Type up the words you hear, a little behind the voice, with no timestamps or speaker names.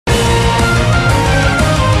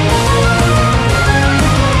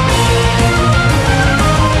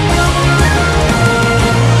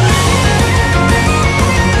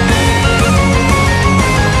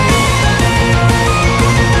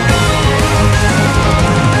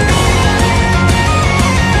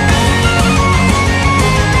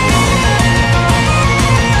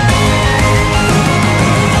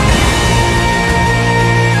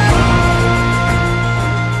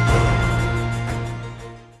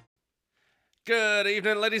Good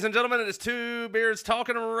evening, ladies and gentlemen. It is Two Beards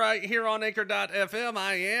talking right here on Anchor.fm.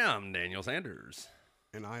 I am Daniel Sanders.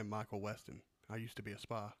 And I am Michael Weston. I used to be a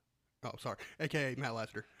spy. Oh, sorry. A.K.A. Matt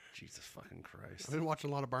Lester. Jesus fucking Christ. I've been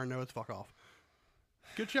watching a lot of Burn Noah's. Fuck off.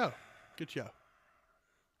 Good show. Good show.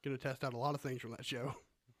 Gonna test out a lot of things from that show.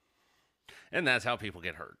 And that's how people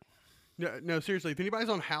get hurt. No, seriously. If anybody's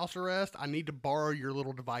on house arrest, I need to borrow your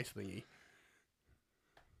little device thingy.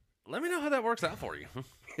 Let me know how that works out for you.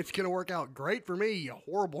 It's gonna work out great for me,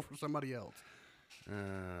 horrible for somebody else.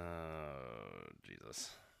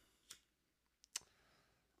 Jesus.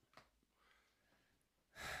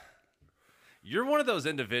 You're one of those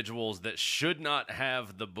individuals that should not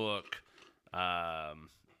have the book. It's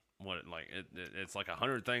like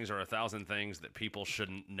 100 things or 1,000 things that people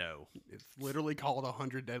shouldn't know. It's literally called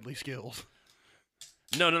 100 Deadly Skills.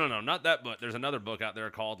 No, not that book. There's another book out there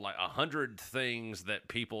called like 100 Things That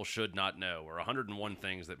People Should Not Know, or 101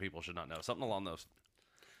 Things That People Should Not Know, something along those.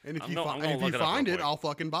 And if you find it, I'll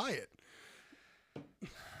fucking buy it.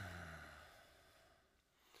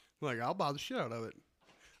 Like, I'll buy the shit out of it.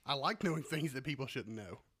 I like knowing things that people shouldn't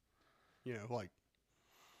know. You know, like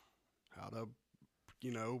how to,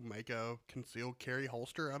 make a concealed carry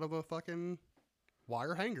holster out of a fucking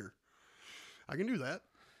wire hanger. I can do that.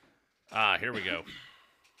 Here we go.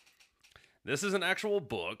 This is an actual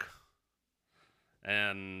book,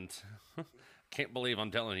 and can't believe I'm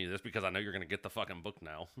telling you this because I know you're going to get the fucking book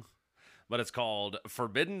now. But it's called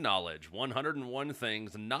Forbidden Knowledge, 101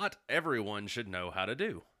 Things Not Everyone Should Know How to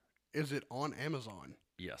Do. Is it on Amazon?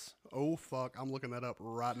 Yes. Oh, fuck. I'm looking that up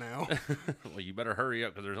right now. Well, you better hurry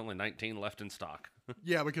up because there's only 19 left in stock.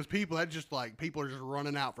 Yeah, because people are just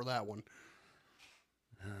running out for that one.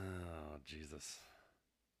 Oh, Jesus.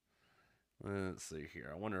 Let's see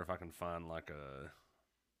here. I wonder if I can find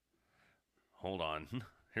Hold on.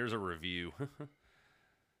 Here's a review.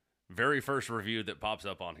 Very first review that pops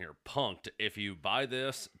up on here. Punked. If you buy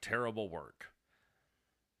this, terrible work.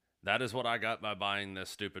 That is what I got by buying this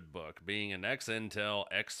stupid book. Being an ex-Intel,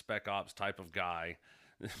 ex-Spec Ops type of guy.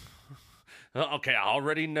 Okay, I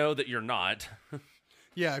already know that you're not.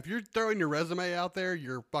 Yeah, if you're throwing your resume out there,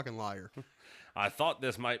 you're a fucking liar. I thought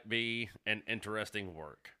this might be an interesting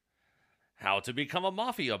work. How to become a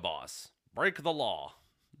mafia boss. Break the law.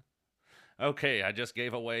 Okay, I just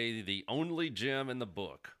gave away the only gem in the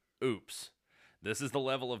book. Oops. This is the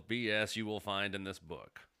level of BS you will find in this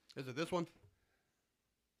book. Is it this one?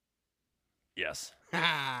 Yes.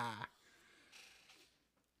 I'm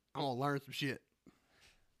gonna learn some shit.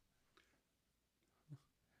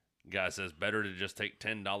 Guy says better to just take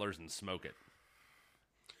 $10 and smoke it.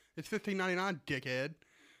 It's $15.99, dickhead.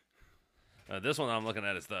 This one I'm looking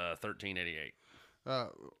at is the $13.88.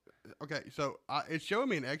 Okay, so it's showing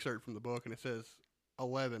me an excerpt from the book, and it says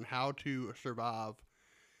 11, How to Survive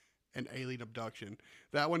an Alien Abduction.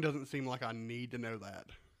 That one doesn't seem like I need to know that.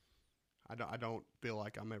 I don't feel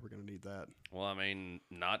like I'm ever going to need that. Well, I mean,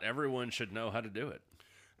 not everyone should know how to do it.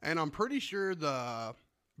 And I'm pretty sure the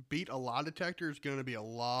beat a lie detector is going to be a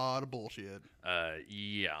lot of bullshit.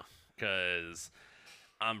 Yeah, because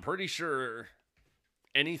I'm pretty sure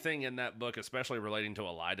anything in that book, especially relating to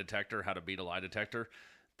a lie detector, how to beat a lie detector,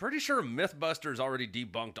 pretty sure Mythbusters already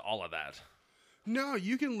debunked all of that. No,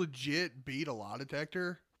 you can legit beat a lie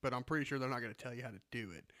detector, but I'm pretty sure they're not going to tell you how to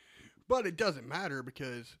do it. But it doesn't matter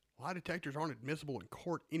because lie detectors aren't admissible in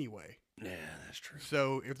court anyway. Yeah, that's true.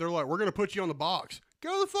 So if they're like, we're going to put you on the box,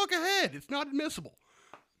 go the fuck ahead. It's not admissible.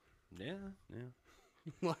 Yeah.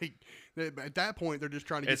 Like, at that point, they're just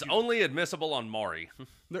trying to get It's only admissible on Maury.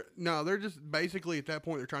 They're just basically, at that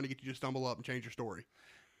point, they're trying to get you to stumble up and change your story.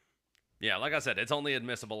 Yeah, like I said, it's only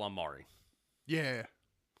admissible on Maury. Yeah.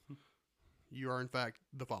 You are, in fact,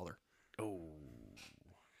 the father. Oh.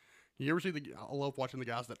 You ever see I love watching the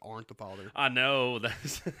guys that aren't the father. I know.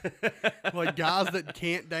 That's like, guys that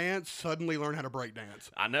can't dance suddenly learn how to break dance.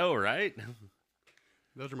 I know, right?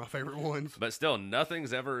 Those are my favorite ones. But still,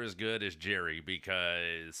 nothing's ever as good as Jerry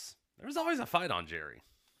because there was always a fight on Jerry.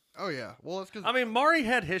 Oh, yeah. Well, that's because... I mean, Maury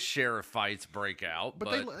had his share of fights break out.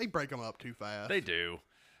 But they break them up too fast. They do.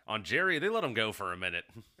 On Jerry, they let him go for a minute.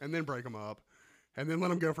 And then break them up. And then let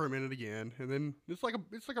them go for a minute again. And then it's like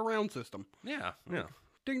a round system. Yeah.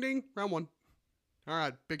 Ding, ding, round one. All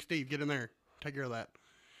right, Big Steve, get in there. Take care of that.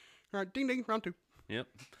 All right, ding, ding, round two. Yep.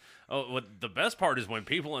 Oh, what the best part is when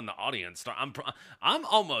people in the audience start. I'm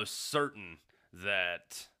almost certain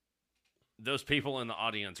that those people in the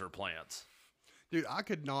audience are plants. Dude, I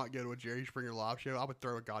could not go to a Jerry Springer live show. I would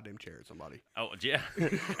throw a goddamn chair at somebody. Oh, yeah.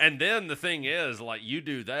 And then the thing is, like, you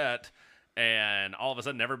do that, and all of a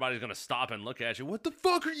sudden everybody's going to stop and look at you. What the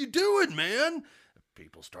fuck are you doing, man?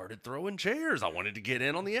 People started throwing chairs. I wanted to get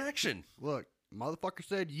in on the action. Look, motherfucker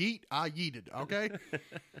said yeet, I yeeted, okay?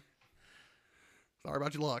 Sorry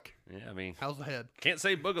about your luck. Yeah, I mean, How's the head? can't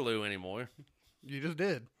say boogaloo anymore. You just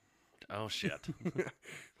did. Oh, shit.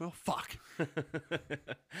 Well, fuck.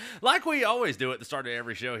 Like we always do at the start of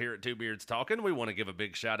every show here at Two Beards Talking, we want to give a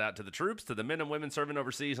big shout out to the troops, to the men and women serving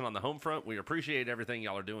overseas and on the home front. We appreciate everything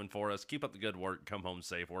y'all are doing for us. Keep up the good work. Come home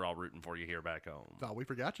safe. We're all rooting for you here back home. Thought we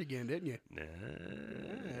forgot you again, didn't you? Nah.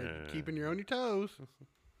 Keeping you on your toes.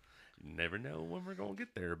 Never know when we're going to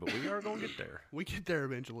get there, but we are going to get there. We get there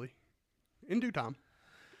eventually. In due time.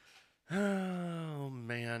 Oh,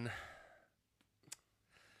 man.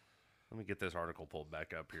 Let me get this article pulled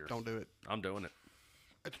back up here. Don't do it. I'm doing it.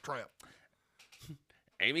 It's a trap.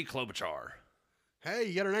 Amy Klobuchar. Hey,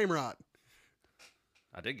 you got her name right.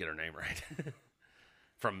 I did get her name right.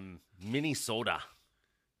 From Minnesota.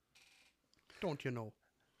 Don't you know?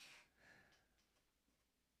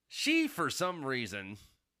 She, for some reason,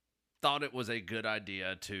 thought it was a good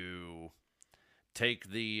idea to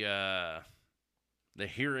take the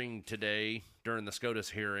hearing today, during the SCOTUS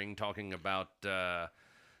hearing, talking about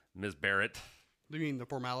Ms. Barrett. You mean the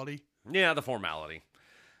formality? Yeah, the formality.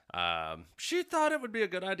 She thought it would be a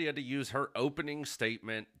good idea to use her opening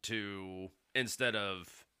statement to, instead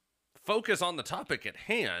of focus on the topic at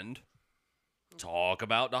hand, talk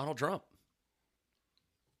about Donald Trump.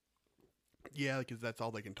 Yeah, because that's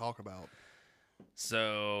all they can talk about.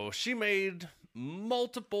 So she made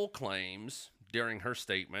multiple claims during her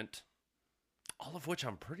statement, all of which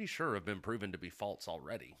I'm pretty sure have been proven to be false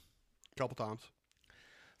already. A couple times.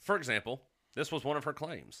 For example, this was one of her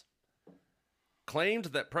claims. Claimed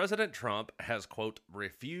that President Trump has, quote,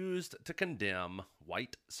 refused to condemn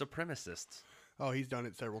white supremacists. Oh, he's done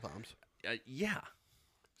it several times. Yeah.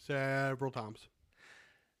 Several times.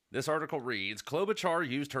 This article reads, Klobuchar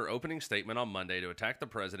used her opening statement on Monday to attack the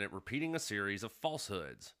president, repeating a series of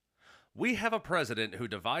falsehoods. We have a president who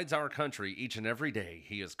divides our country each and every day.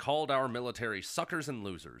 He has called our military suckers and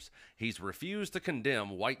losers. He's refused to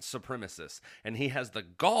condemn white supremacists. And he has the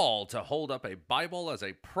gall to hold up a Bible as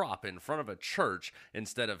a prop in front of a church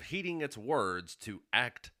instead of heeding its words to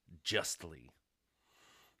act justly.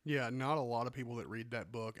 Yeah, not a lot of people that read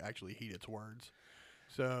that book actually heed its words.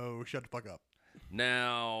 So shut the fuck up.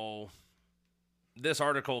 Now, this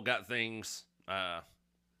article got things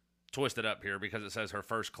twisted up here because it says her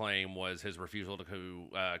first claim was his refusal to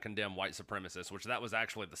condemn white supremacists, which that was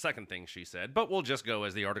actually the second thing she said, but we'll just go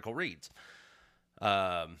as the article reads.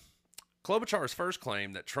 Klobuchar's first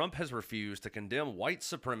claim that Trump has refused to condemn white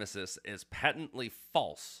supremacists is patently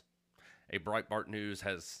false, as Breitbart News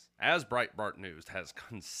has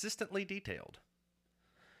consistently detailed.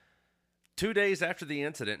 2 days after the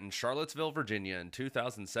incident in Charlottesville, Virginia in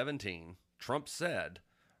 2017, Trump said,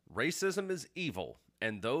 "Racism is evil,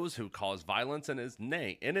 and those who cause violence in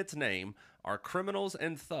its name are criminals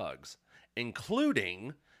and thugs,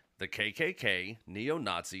 including the KKK,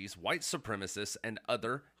 neo-Nazis, white supremacists, and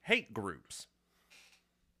other hate groups."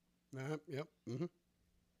 Yep. Mm-hmm.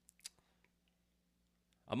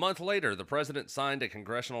 A month later, the president signed a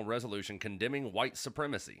congressional resolution condemning white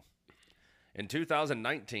supremacy. In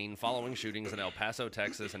 2019, following shootings in El Paso,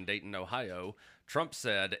 Texas, and Dayton, Ohio, Trump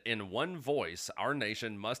said, "In one voice, our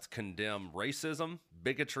nation must condemn racism,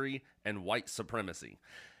 bigotry, and white supremacy."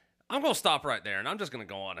 I'm going to stop right there, and I'm just going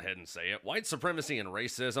to go on ahead and say it. White supremacy and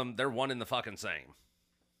racism, they're one and the fucking same.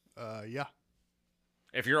 Yeah.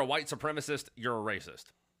 If you're a white supremacist, you're a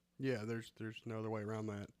racist. Yeah, there's no other way around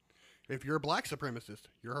that. If you're a black supremacist,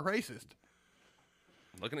 you're a racist.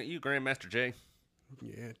 Looking at you, Grandmaster Jay.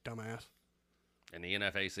 Yeah, dumbass. And the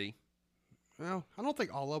NFAC. Well, I don't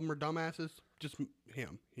think all of them are dumbasses. Just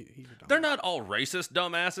him. He's a dumbass. They're not all racist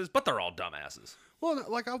dumbasses, but they're all dumbasses. Well,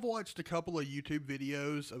 like I've watched a couple of YouTube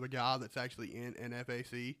videos of a guy that's actually in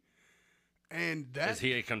NFAC, and that Is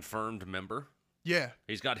he a confirmed member? Yeah,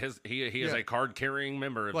 He's got he is a card carrying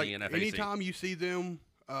member of like the NFAC. anytime you see them,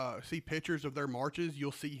 see pictures of their marches,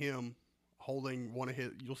 you'll see him holding one of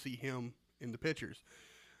his. You'll see him in the pictures.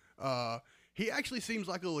 He actually seems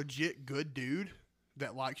like a legit good dude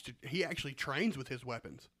that likes to. He actually trains with his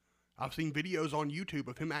weapons. I've seen videos on YouTube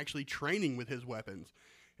of him actually training with his weapons,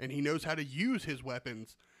 and he knows how to use his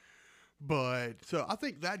weapons. But so I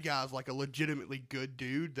think that guy's like a legitimately good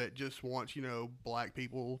dude that just wants, black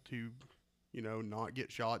people to, not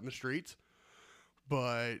get shot in the streets.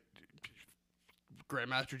 But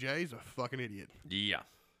Grandmaster Jay's a fucking idiot. Yeah.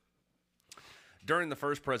 During the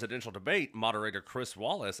first presidential debate, moderator Chris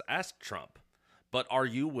Wallace asked Trump, But are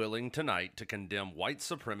you willing tonight to condemn white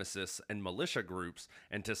supremacists and militia groups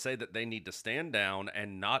and to say that they need to stand down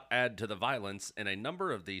and not add to the violence in a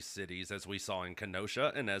number of these cities, as we saw in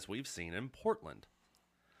Kenosha and as we've seen in Portland?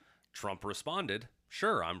 Trump responded,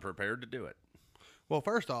 sure, I'm prepared to do it. Well,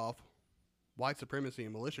 first off, white supremacy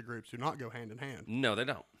and militia groups do not go hand in hand. No, they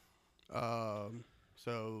don't.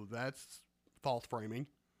 So that's false framing.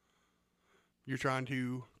 You're trying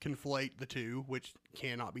to conflate the two, which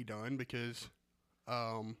cannot be done because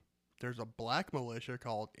there's a black militia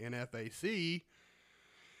called NFAC,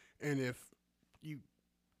 and if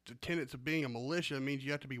the tenets of being a militia means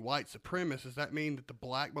you have to be white supremacist, does that mean that the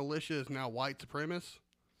black militia is now white supremacist?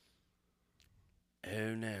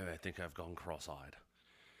 Oh no, I think I've gone cross-eyed.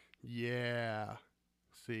 Yeah.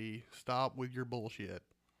 See, stop with your bullshit.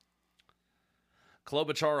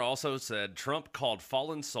 Klobuchar also said Trump called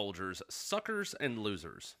fallen soldiers suckers and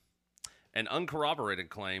losers, an uncorroborated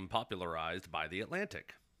claim popularized by The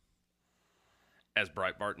Atlantic. As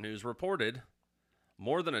Breitbart News reported,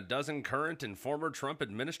 more than a dozen current and former Trump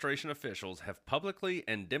administration officials have publicly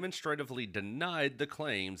and demonstratively denied the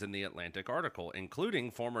claims in the Atlantic article,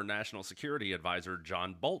 including former National Security Advisor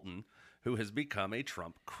John Bolton, who has become a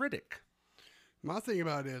Trump critic. My thing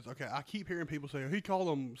about it is, okay, I keep hearing people say, he called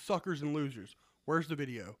them suckers and losers. Where's the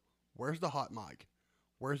video? Where's the hot mic?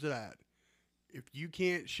 Where's it at? If you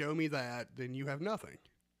can't show me that, then you have nothing.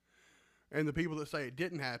 And the people that say it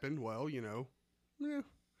didn't happen, well,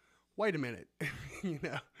 wait a minute.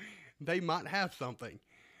 They might have something.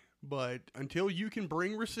 But until you can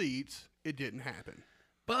bring receipts, it didn't happen.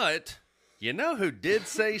 But you know who did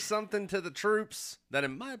say something to the troops that,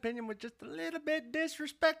 in my opinion, was just a little bit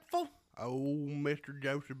disrespectful? Oh, Mr.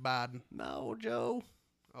 Joseph Biden. No, Joe.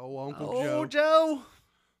 Oh, Uncle Joe. Oh, Joe.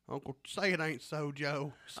 Uncle, say it ain't so,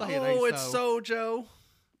 Joe. Say it ain't so. Oh, it's so, Joe.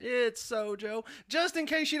 It's so, Joe. Just in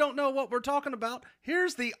case you don't know what we're talking about,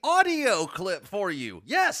 here's the audio clip for you.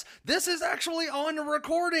 Yes, this is actually on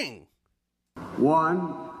recording.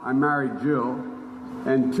 1, I married Jill.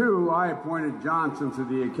 And 2, I appointed Johnson to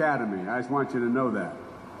the academy. I just want you to know that.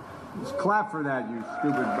 Just clap for that, you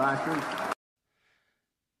stupid bastards.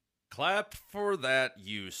 Clap for that,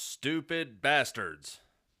 you stupid bastards.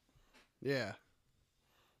 Yeah.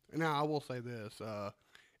 Now, I will say this.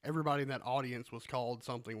 Everybody in that audience was called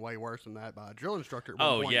something way worse than that by a drill instructor at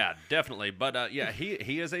one point. Yeah, definitely. But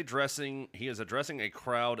he is addressing a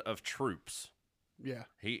crowd of troops. Yeah.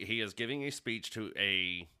 He is giving a speech to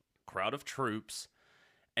a crowd of troops,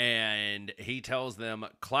 and he tells them,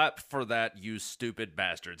 clap for that, you stupid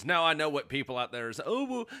bastards. Now, I know what people out there is, oh,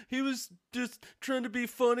 well, he was just trying to be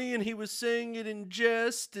funny, and he was saying it in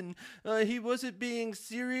jest, and he wasn't being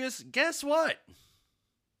serious. Guess what?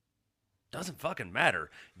 Doesn't fucking matter.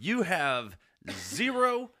 You have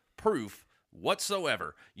zero proof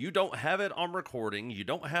whatsoever. You don't have it on recording. You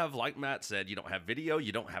don't have, like Matt said, you don't have video.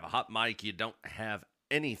 You don't have a hot mic. You don't have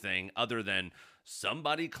anything other than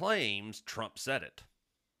somebody claims Trump said it.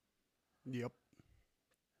 Yep.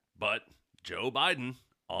 But Joe Biden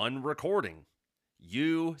on recording.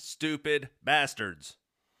 You stupid bastards.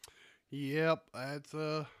 Yep. That's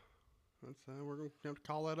we're going to have to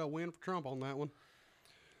call that a win for Trump on that one.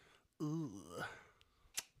 Ugh.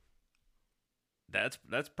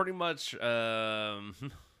 That's pretty much let's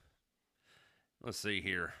see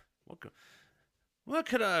here. What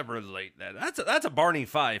could I relate that? That's a Barney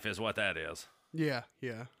Fife is what that is. Yeah.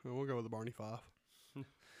 We'll go with the Barney Fife.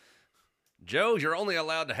 Joe, you're only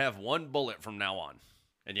allowed to have one bullet from now on,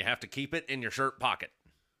 and you have to keep it in your shirt pocket.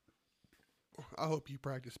 I hope you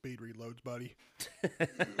practice speed reloads, buddy.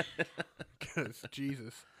 Because,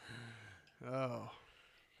 Jesus. Oh,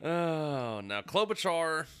 now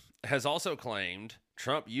Klobuchar has also claimed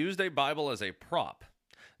Trump used a Bible as a prop,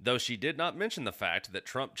 though she did not mention the fact that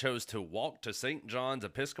Trump chose to walk to St. John's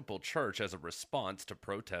Episcopal Church as a response to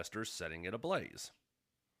protesters setting it ablaze.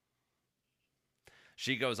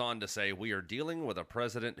 She goes on to say, we are dealing with a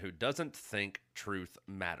president who doesn't think truth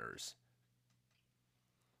matters.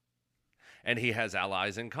 And he has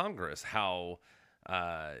allies in Congress, who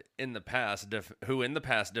in the past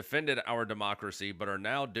defended our democracy but are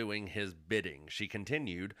now doing his bidding. She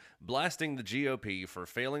continued, blasting the GOP for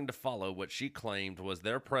failing to follow what she claimed was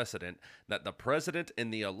their precedent, that the president in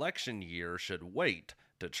the election year should wait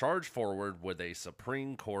to charge forward with a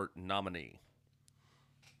Supreme Court nominee.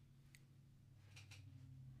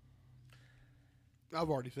 I've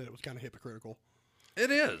already said it was kind of hypocritical.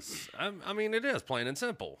 It is. I mean, it is plain and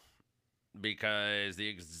simple. Because the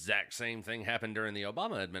exact same thing happened during the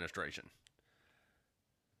Obama administration.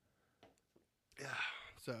 Yeah.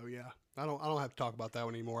 So yeah, I don't have to talk about that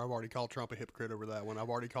one anymore. I've already called Trump a hypocrite over that one. I've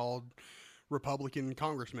already called Republican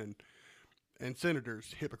congressmen and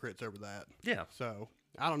senators hypocrites over that. Yeah. So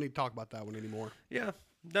I don't need to talk about that one anymore. Yeah.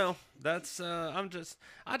 No, that's I just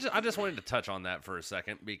wanted to touch on that for a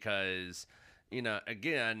second because,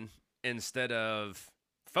 again, instead of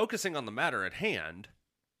focusing on the matter at hand,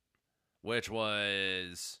 which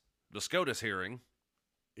was the SCOTUS hearing.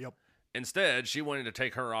 Yep. Instead, she wanted to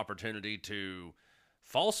take her opportunity to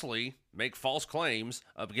falsely make false claims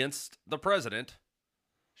against the president.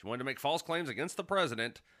 She wanted to make false claims against the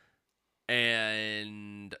president,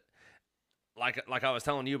 and like I was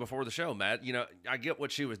telling you before the show, Matt, I get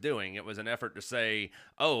what she was doing. It was an effort to say,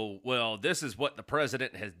 oh, well, this is what the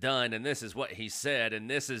president has done, and this is what he said, and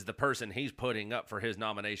this is the person he's putting up for his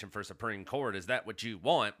nomination for Supreme Court. Is that what you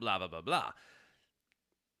want? Blah, blah, blah, blah.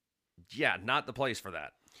 Yeah, not the place for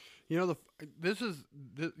that.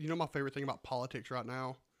 My favorite thing about politics right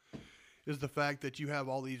now is the fact that you have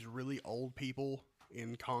all these really old people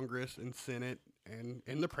in Congress and Senate and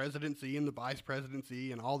in the presidency and the vice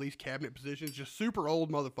presidency and all these cabinet positions, just super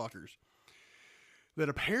old motherfuckers that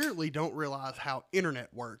apparently don't realize how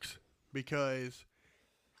internet works, because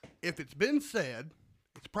if it's been said,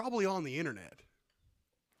 it's probably on the internet.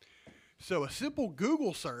 So a simple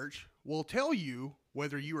Google search will tell you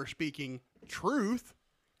whether you are speaking truth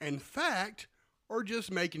and fact or just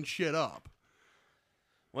making shit up.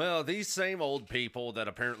 Well, these same old people that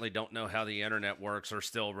apparently don't know how the internet works are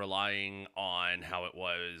still relying on how it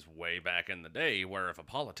was way back in the day, where if a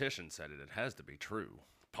politician said it, it has to be true.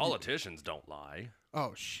 Politicians don't lie.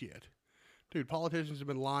 Oh, shit. Dude, politicians have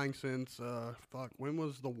been lying since, when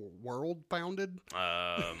was the world founded?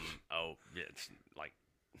 It's like,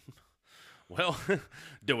 well,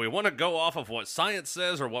 do we want to go off of what science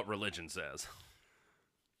says or what religion says?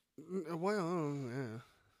 Well, yeah.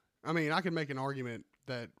 I mean, I could make an argument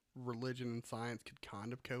that religion and science could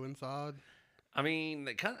kind of coincide. I mean,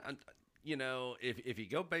 they kind of, if you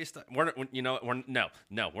go based on, we're not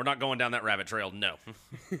going down that rabbit trail. No.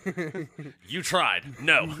 You tried.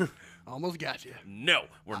 No. Almost got you. No,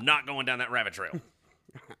 we're not going down that rabbit trail.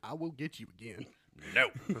 I will get you again. No.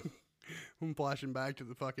 I'm flashing back to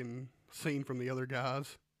the fucking scene from The Other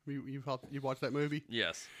Guys. You watched that movie?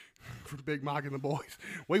 Yes. From Big Mike and the Boys.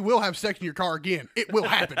 We will have sex in your car again. It will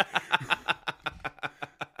happen.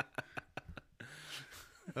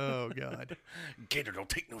 Oh, God. Gator don't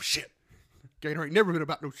take no shit. Gator ain't never been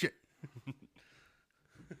about no shit.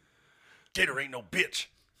 Gator ain't no bitch.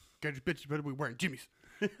 Gator's bitches better be wearing jimmies.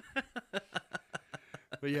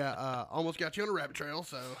 But yeah, almost got you on a rabbit trail,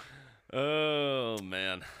 so. Oh,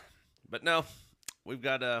 man. But no, we've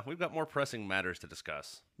got more pressing matters to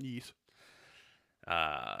discuss. Yes.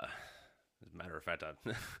 As a matter of fact,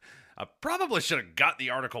 I probably should have got the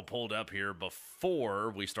article pulled up here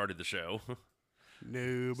before we started the show.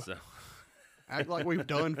 Noob. So. Act like we've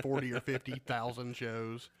done 40 or 50,000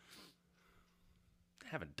 shows.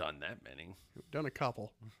 Haven't done that many. We've done a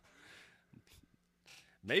couple.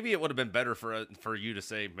 Maybe it would have been better for you to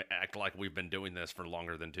say, act like we've been doing this for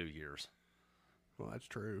longer than 2 years. Well, that's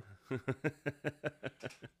true. I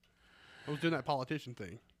was doing that politician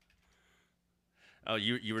thing. Oh,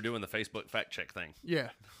 you were doing the Facebook fact check thing. Yeah.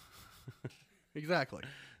 Exactly.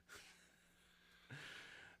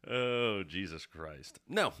 Oh, Jesus Christ.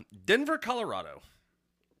 No, Denver, Colorado.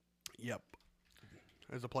 Yep.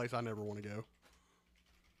 There's a place I never want to go.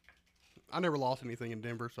 I never lost anything in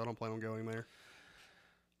Denver, so I don't plan on going there.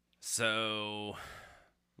 So,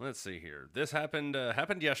 let's see here. This happened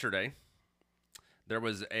yesterday. There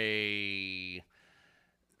was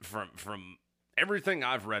from everything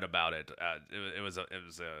I've read about it, it was a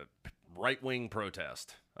right-wing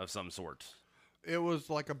protest of some sort. It was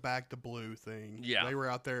like a back to blue thing. Yeah. They were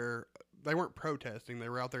out there. They weren't protesting. They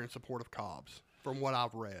were out there in support of cops, from what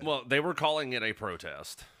I've read. Well, they were calling it a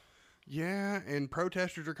protest. Yeah, and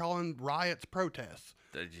protesters are calling riots protests.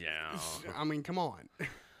 Yeah. I mean, come on.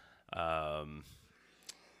 I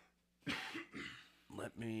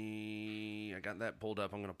got that pulled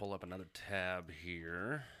up. I'm going to pull up another tab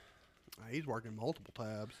here. He's working multiple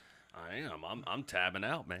tabs. I am. I'm tabbing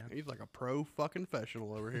out, man. He's like a pro fucking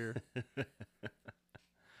professional over here.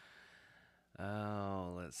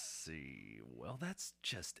 Oh, let's see. Well, that's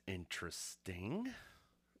just interesting.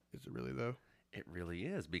 Is it really, though? It really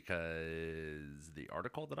is, because the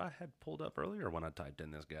article that I had pulled up earlier when I typed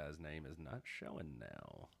in this guy's name is not showing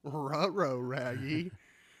now. Ruh-roh, Raggy.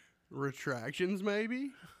 Retractions,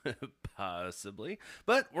 maybe? Possibly.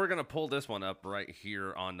 But we're going to pull this one up right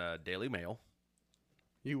here on Daily Mail.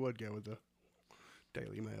 You would go with the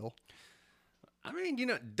Daily Mail. I mean,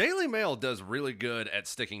 Daily Mail does really good at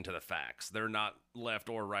sticking to the facts. They're not left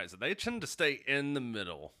or right. So they tend to stay in the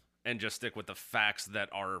middle and just stick with the facts that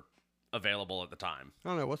are available at the time. I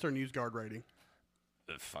don't know. What's their News Guard rating?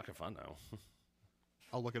 Fuck if I know.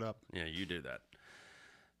 I'll look it up. Yeah, you do that.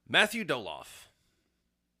 Matthew Dolloff.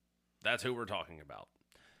 That's who we're talking about.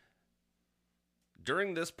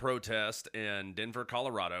 During this protest in Denver,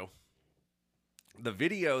 Colorado, the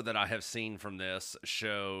video that I have seen from this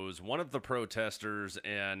shows one of the protesters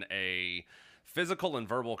in a physical and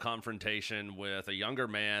verbal confrontation with a younger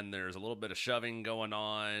man. There's a little bit of shoving going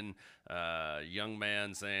on. Young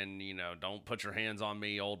man saying, don't put your hands on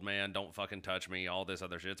me, old man. Don't fucking touch me. All this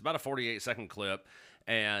other shit. It's about a 48-second clip.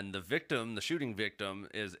 And the victim, the shooting victim,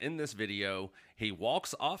 is in this video. He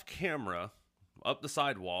walks off camera up the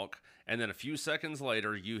sidewalk. And then a few seconds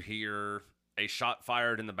later, you hear a shot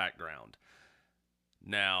fired in the background.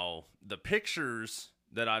 Now, the pictures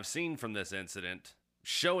that I've seen from this incident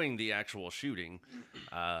showing the actual shooting,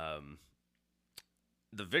 the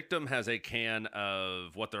victim has a can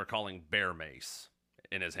of what they're calling bear mace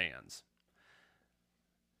in his hands.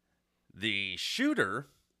 The shooter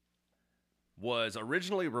was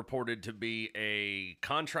originally reported to be a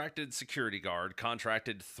contracted security guard,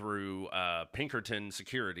 contracted through Pinkerton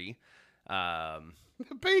Security.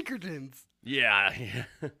 Pinkertons. Yeah.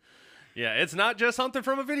 Yeah, it's not just something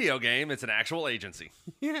from a video game. It's an actual agency.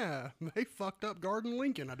 Yeah, they fucked up Garden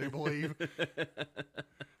Lincoln, I do believe.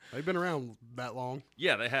 They've been around that long.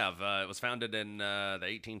 Yeah, they have. It was founded in the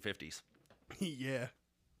 1850s. Yeah.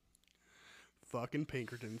 Fucking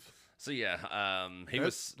Pinkertons. So, yeah,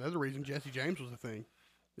 That's the reason Jesse James was a thing,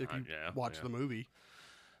 if you watch the movie.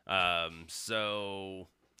 So,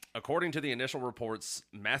 according to the initial reports,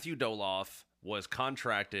 Matthew Dolloff was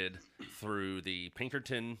contracted through the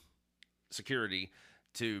Pinkerton Security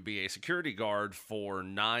to be a security guard for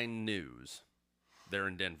 9 News there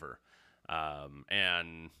in Denver.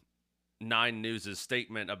 And 9 News'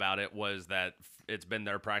 statement about it was that it's been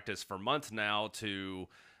their practice for months now to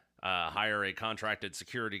hire a contracted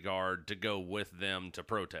security guard to go with them to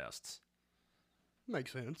protests.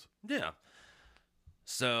 Makes sense. Yeah.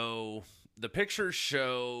 So the pictures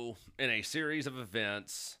show in a series of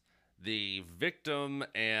events the victim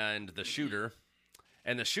and the shooter.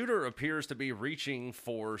 And the shooter appears to be reaching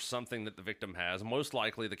for something that the victim has, most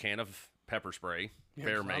likely the can of pepper spray,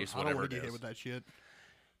 bear mace, I don't whatever want to it get hit is. with that shit.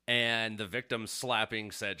 And the victim slapping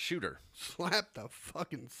said shooter. Slap the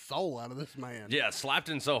fucking soul out of this man. Yeah, slapped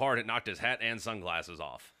him so hard it knocked his hat and sunglasses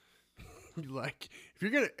off. Like, if you're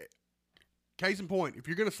going to, case in point, if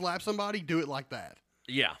you're going to slap somebody, do it like that.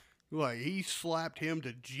 Yeah. Like, he slapped him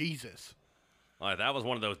to Jesus. Like, that was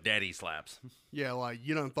one of those daddy slaps. Yeah, like,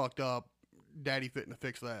 you done fucked up. Daddy fitting to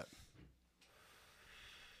fix that.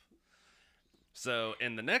 So,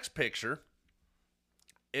 in the next picture,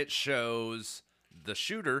 it shows the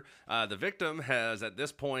shooter. The victim has, at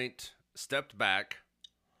this point, stepped back,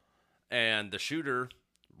 and the shooter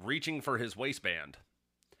reaching for his waistband,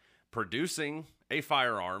 producing a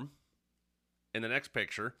firearm in the next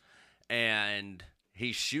picture, and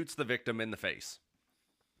he shoots the victim in the face.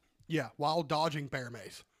 Yeah, while dodging bear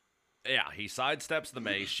mace. Yeah, he sidesteps the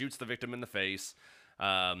mace, shoots the victim in the face,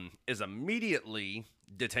 is immediately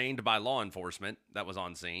detained by law enforcement that was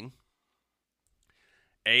on scene.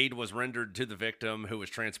 Aid was rendered to the victim, who was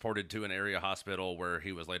transported to an area hospital where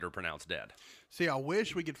he was later pronounced dead. See, I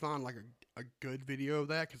wish we could find like a good video of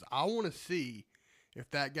that, because I want to see if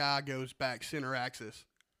that guy goes back center axis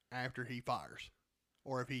after he fires,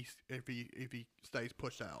 or if he stays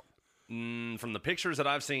pushed out. From the pictures that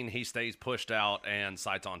I've seen, he stays pushed out and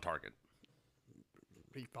sights on target.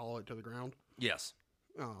 He follow it to the ground? Yes.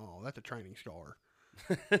 Oh, that's a training scar.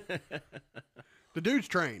 The dude's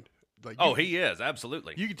trained. Like, he is,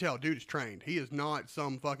 absolutely. You can tell dude is trained. He is not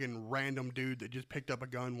some fucking random dude that just picked up a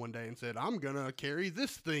gun one day and said, I'm going to carry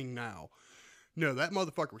this thing now. No, that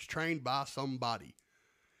motherfucker was trained by somebody.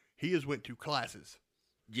 He has went to classes.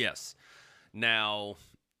 Yes. Now,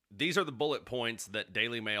 these are the bullet points that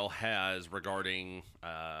Daily Mail has regarding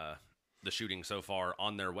the shooting so far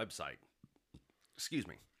on their website. Excuse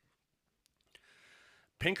me.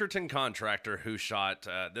 Pinkerton contractor who shot,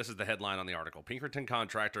 this is the headline on the article, Pinkerton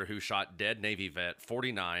contractor who shot dead Navy vet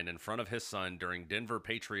 49 in front of his son during Denver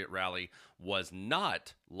Patriot rally was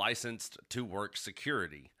not licensed to work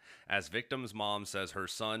security, as victim's mom says her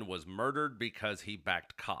son was murdered because he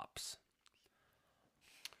backed cops.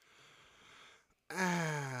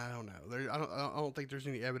 I don't know. I don't think there's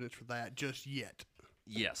any evidence for that just yet.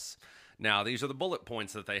 Yes. Now, these are the bullet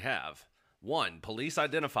points that they have. 1. Police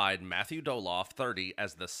identified Matthew Dolloff, 30,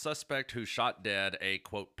 as the suspect who shot dead a,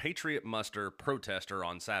 quote, Patriot muster protester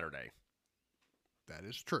on Saturday. That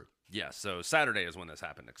is true. Yes, so Saturday is when this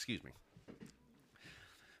happened, excuse me.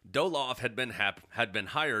 Dolloff had been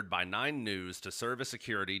hired by 9 News to serve as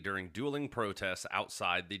security during dueling protests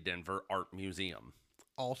outside the Denver Art Museum.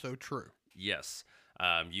 Also true. Yes.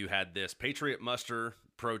 You had this Patriot Muster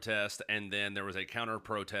protest, and then there was a counter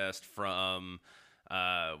protest from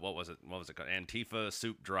what was it called? Antifa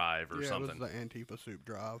Soup Drive or something. Yeah, it was the Antifa Soup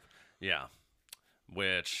Drive. Yeah.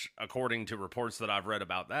 Which, according to reports that I've read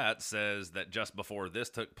about that, says that just before this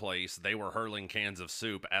took place, they were hurling cans of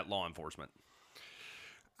soup at law enforcement.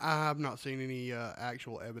 I've not seen any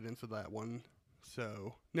actual evidence of that one.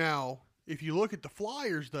 So, now, if you look at the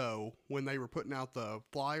flyers, though, when they were putting out the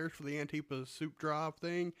flyers for the Antifa Soup Drive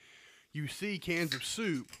thing, you see cans of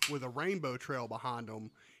soup with a rainbow trail behind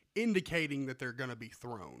them, indicating that they're going to be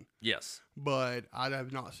thrown. Yes. But I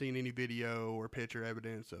have not seen any video or picture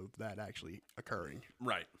evidence of that actually occurring.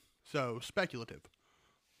 Right. So, speculative.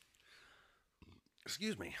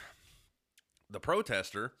 Excuse me. The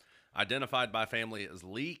protester, identified by family as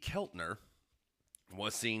Lee Keltner,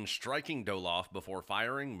 was seen striking Dolloff before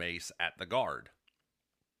firing mace at the guard.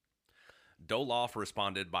 Dolloff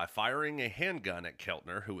responded by firing a handgun at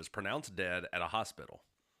Keltner, who was pronounced dead at a hospital.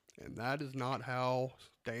 And that is not how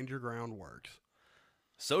Danger Ground works.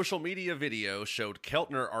 Social media video showed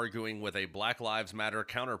Keltner arguing with a Black Lives Matter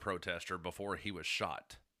counter-protester before he was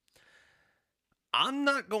shot. I'm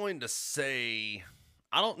not going to say...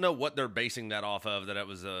 I don't know what they're basing that off of, that it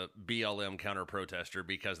was a BLM counter-protester,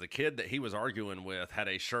 because the kid that he was arguing with had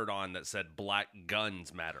a shirt on that said Black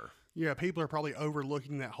Guns Matter. Yeah, people are probably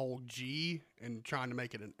overlooking that whole G and trying to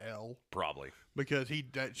make it an L. Probably. Because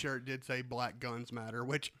that shirt did say Black Guns Matter,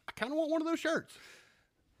 which I kind of want one of those shirts.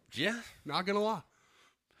 Yeah. Not going to lie.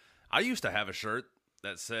 I used to have a shirt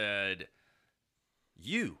that said,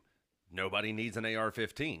 nobody needs an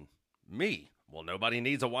AR-15. Me, well, nobody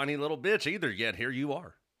needs a whiny little bitch either, yet here you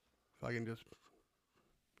are. If I can just...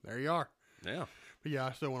 There you are. Yeah. But yeah,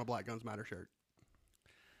 I still want a Black Guns Matter shirt.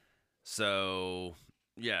 So,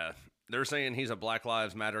 yeah, they're saying he's a Black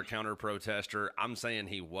Lives Matter counter-protester. I'm saying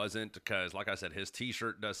he wasn't, because, like I said, his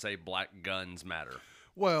T-shirt does say Black Guns Matter.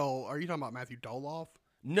 Well, are you talking about Matthew Dolloff?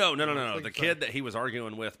 No. The kid that he was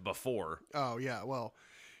arguing with before. Oh, yeah, well,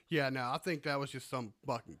 yeah, no, I think that was just some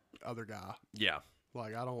fucking other guy. Yeah.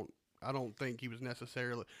 Like, I don't think he was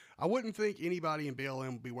necessarily... I wouldn't think anybody in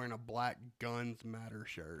BLM would be wearing a Black Guns Matter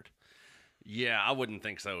shirt. Yeah, I wouldn't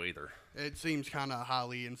think so either. It seems kind of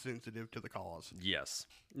highly insensitive to the cause. Yes.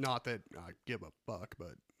 Not that I give a fuck,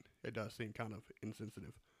 but it does seem kind of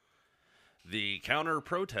insensitive. The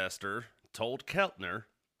counter-protester told Keltner,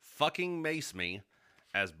 "Fucking mace me,"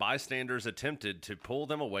 as bystanders attempted to pull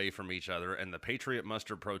them away from each other, and the Patriot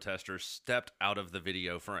Muster protesters stepped out of the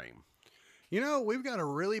video frame. You know, we've got a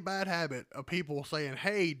really bad habit of people saying,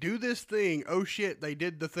 hey, do this thing. Oh, shit, they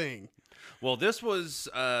did the thing. Well, this was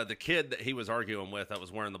the kid that he was arguing with that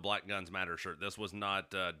was wearing the Black Guns Matter shirt. This was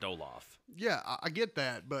not Dolloff. Yeah, I get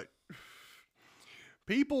that, but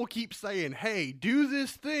people keep saying, hey, do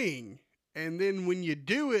this thing. And then when you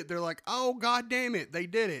do it, they're like, oh, God damn it, they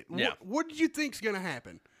did it. Yeah. What did you think's going to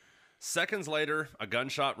happen? Seconds later, a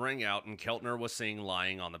gunshot rang out and Keltner was seen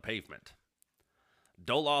lying on the pavement.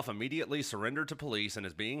 Dolloff immediately surrendered to police and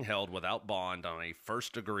is being held without bond on a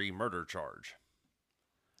first-degree murder charge.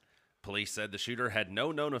 Police said the shooter had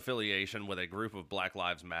no known affiliation with a group of Black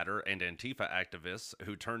Lives Matter and Antifa activists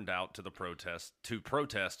who turned out to protest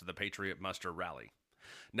the Patriot Muster rally.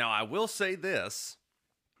 Now, I will say this.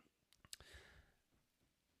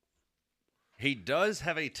 He does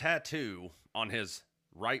have a tattoo on his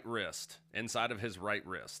right wrist, inside of his right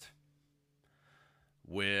wrist,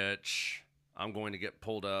 which I'm going to get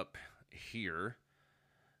pulled up here.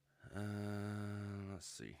 Let's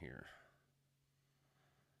see here.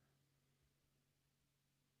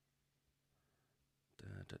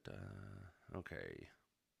 Okay.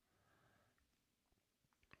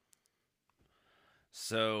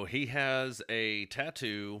 So he has a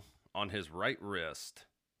tattoo on his right wrist.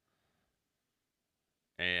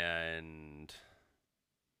 And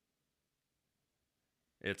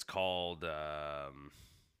it's called,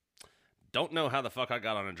 don't know how the fuck I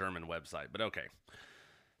got on a German website, but okay.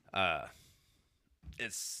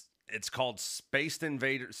 It's called Space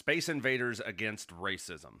Invaders Against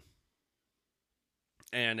Racism.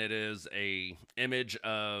 And it is a image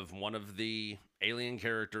of one of the alien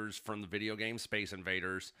characters from the video game Space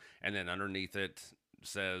Invaders, and then underneath it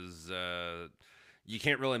says, you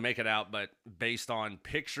can't really make it out, but based on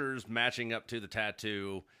pictures matching up to the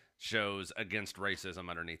tattoo, shows against racism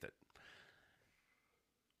underneath it.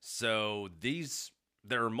 So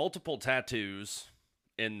there are multiple tattoos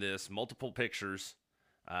in this, multiple pictures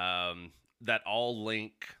that all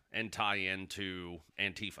link and tie into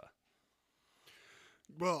Antifa.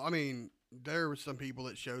 Well, I mean, there was some people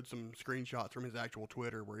that showed some screenshots from his actual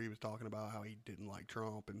Twitter where he was talking about how he didn't like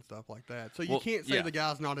Trump and stuff like that. So you can't say the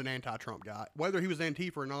guy's not an anti-Trump guy. Whether he was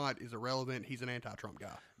Antifa or not is irrelevant. He's an anti-Trump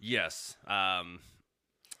guy. Yes.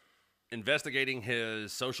 Investigating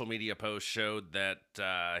his social media posts showed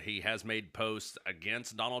that he has made posts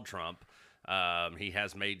against Donald Trump. He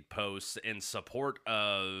has made posts in support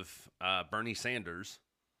of Bernie Sanders.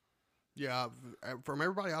 Yeah, from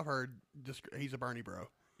everybody I've heard, he's a Bernie bro.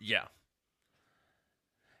 Yeah.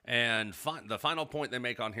 And the final point they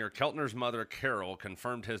make on here, Keltner's mother, Carol,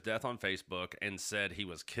 confirmed his death on Facebook and said he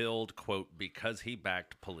was killed, quote, because he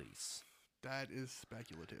backed police. That is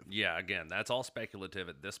speculative. Yeah, again, that's all speculative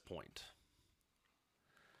at this point.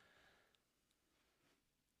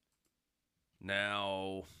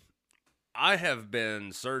 Now, I have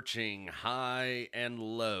been searching high and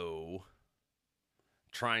low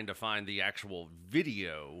trying to find the actual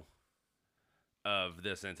video of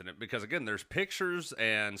this incident because, again, there's pictures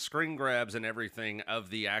and screen grabs and everything of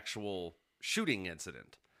the actual shooting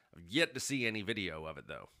incident. I've yet to see any video of it,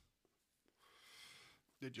 though.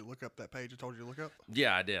 Did you look up that page I told you to look up?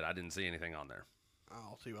 Yeah, I did. I didn't see anything on there.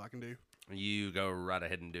 I'll see what I can do. You go right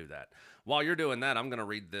ahead and do that. While you're doing that, I'm going to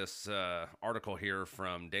read this article here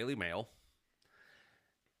from Daily Mail.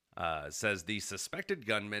 It says, the suspected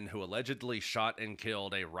gunman who allegedly shot and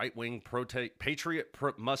killed a right-wing Patriot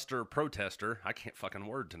Muster protester. I can't fucking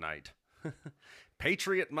word tonight.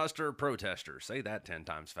 Patriot Muster protester. Say that 10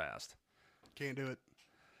 times fast. Can't do it.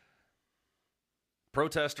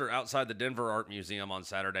 Protester outside the Denver Art Museum on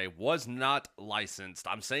Saturday was not licensed.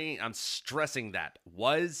 I'm stressing that.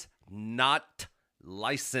 Was not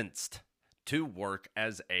licensed to work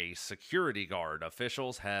as a security guard,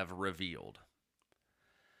 officials have revealed.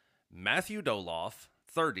 Matthew Dolloff,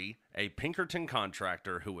 30, a Pinkerton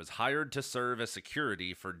contractor who was hired to serve as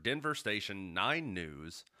security for Denver Station 9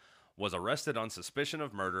 News, was arrested on suspicion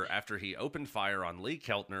of murder after he opened fire on Lee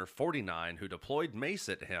Keltner, 49, who deployed mace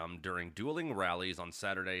at him during dueling rallies on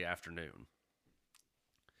Saturday afternoon.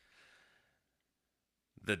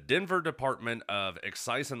 The Denver Department of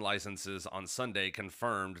Excise and Licenses on Sunday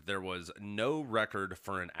confirmed there was no record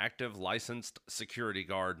for an active licensed security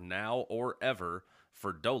guard now or ever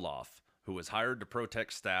for Dolloff, who was hired to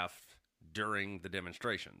protect staff during the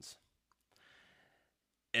demonstrations.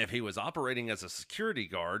 If he was operating as a security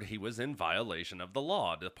guard, he was in violation of the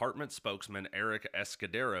law, department spokesman Eric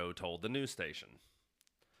Escudero told the news station.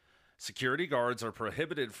 Security guards are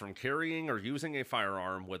prohibited from carrying or using a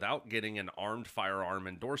firearm without getting an armed firearm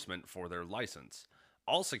endorsement for their license.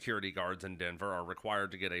 All security guards in Denver are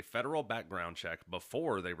required to get a federal background check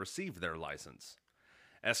before they receive their license.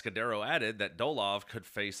 Escudero added that Dolloff could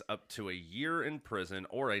face up to a year in prison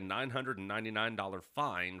or a $999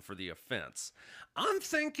 fine for the offense. I'm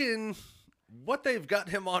thinking what they've got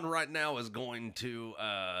him on right now is going to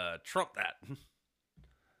trump that.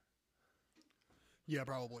 Yeah,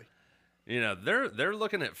 probably. You know, they're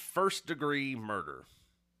looking at first-degree murder.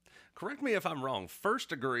 Correct me if I'm wrong. First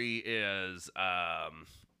degree is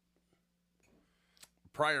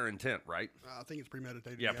prior intent, right? I think it's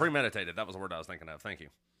premeditated. Yeah, premeditated. That was the word I was thinking of. Thank you.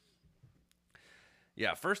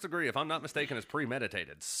 Yeah, first degree, if I'm not mistaken, is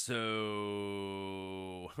premeditated.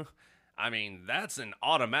 So, I mean, that's an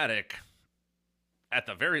automatic, at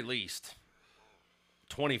the very least,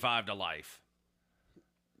 25 to life.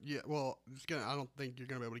 Yeah, well, I don't think you're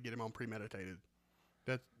going to be able to get him on premeditated.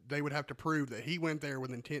 That they would have to prove that he went there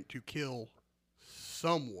with intent to kill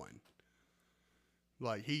someone.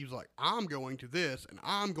 Like, he's like, I'm going to this, and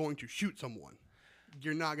I'm going to shoot someone.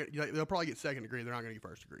 You're not going to, they'll probably get second degree. They're not going to get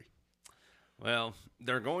first degree. Well,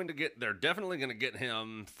 they're definitely going to get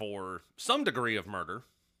him for some degree of murder.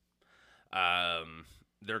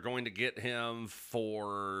 They're going to get him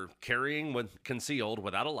for carrying concealed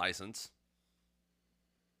without a license.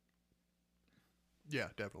 Yeah,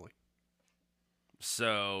 definitely.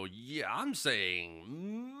 So, yeah, I'm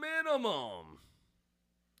saying minimum.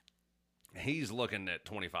 He's looking at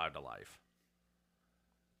 25 to life.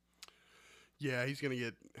 Yeah, he's going to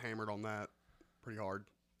get hammered on that pretty hard.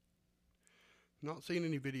 Not seeing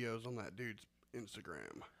any videos on that dude's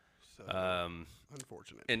Instagram. So,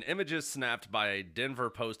 unfortunate. In images snapped by a Denver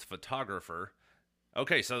Post photographer.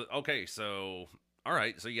 Okay, so all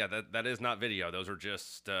right, so yeah, that is not video. Those are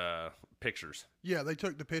just pictures. Yeah, they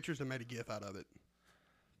took the pictures and made a GIF out of it.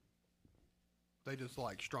 They just,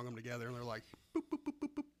 like, strung them together, and they're like, boop, boop, boop, boop,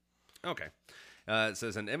 boop. Okay. It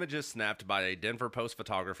says, in images snapped by a Denver Post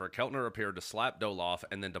photographer, Keltner appeared to slap Dolloff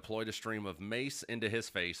and then deployed a stream of mace into his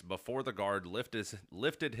face before the guard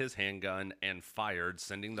lifted his handgun and fired,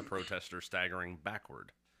 sending the protester staggering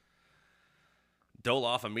backward.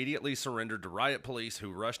 Dolloff immediately surrendered to riot police,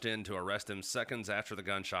 who rushed in to arrest him seconds after the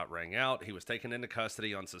gunshot rang out. He was taken into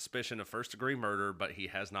custody on suspicion of first-degree murder, but he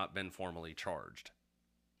has not been formally charged.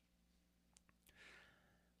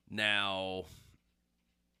 Now,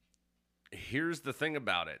 here's the thing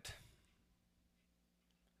about it.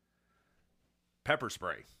 Pepper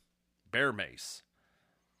spray, bear mace,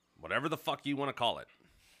 whatever the fuck you want to call it,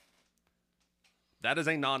 that is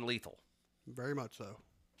a non-lethal. Very much so.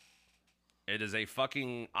 It is a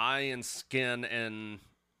fucking eye and skin and...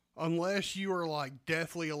 Unless you are, like,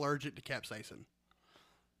 deathly allergic to capsaicin.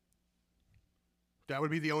 That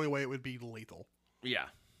would be the only way it would be lethal. Yeah.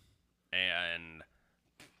 And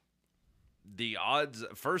the odds,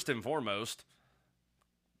 first and foremost,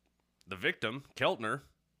 the victim, Keltner,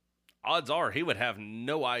 odds are he would have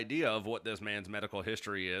no idea of what this man's medical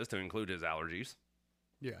history is, to include his allergies.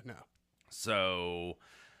 Yeah, no. So,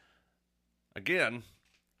 again,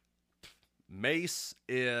 mace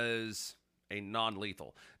is a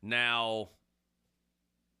non-lethal. Now,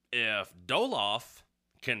 if Dolloff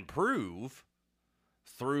can prove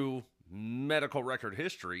through medical record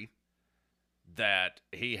history that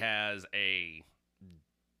he has a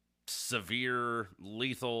severe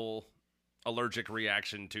lethal allergic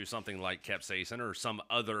reaction to something like capsaicin or some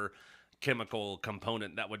other chemical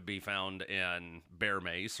component that would be found in bear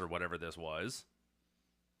mace or whatever this was,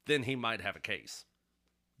 then he might have a case.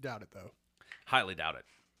 Doubt it, though. Highly doubt it.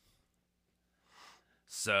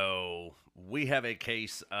 So we have a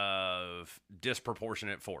case of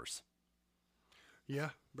disproportionate force. Yeah,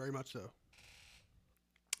 very much so.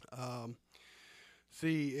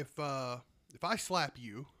 See, if I slap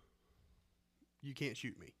you, you can't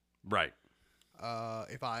shoot me. Right.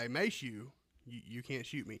 If I mace you, you can't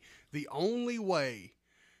shoot me. The only way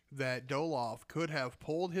that Dolloff could have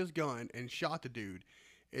pulled his gun and shot the dude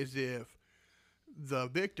is if the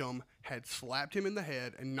victim had slapped him in the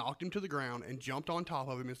head and knocked him to the ground and jumped on top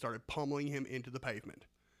of him and started pummeling him into the pavement.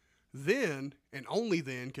 Then, and only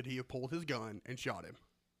then, could he have pulled his gun and shot him.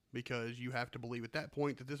 Because you have to believe at that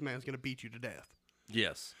point that this man's going to beat you to death.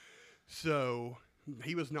 Yes. So,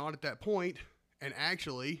 he was not at that point, and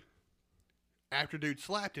actually, after dude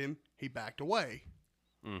slapped him, he backed away.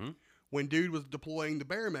 Mm-hmm. When dude was deploying the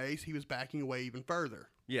bear mace, he was backing away even further.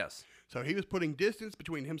 Yes. So he was putting distance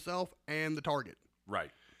between himself and the target.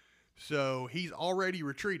 Right. So he's already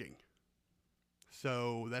retreating.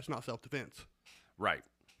 So that's not self-defense. Right.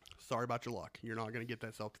 Sorry about your luck. You're not going to get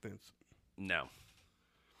that self-defense. No.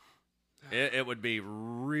 It would be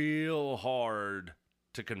real hard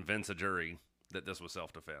to convince a jury that this was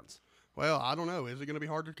self-defense. Well, I don't know. Is it going to be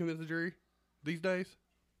hard to convince the jury these days?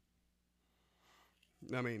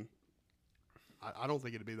 I mean, I don't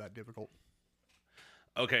think it'd be that difficult.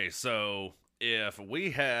 Okay, so if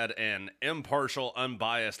we had an impartial,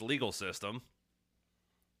 unbiased legal system,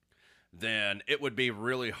 then it would be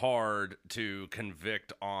really hard to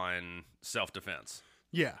convict on self-defense.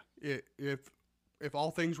 Yeah, if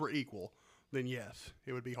all things were equal, then yes,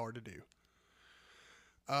 it would be hard to do.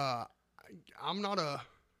 I'm not a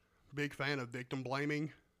big fan of victim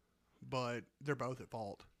blaming, but they're both at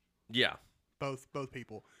fault. Yeah. Both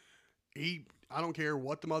people. I don't care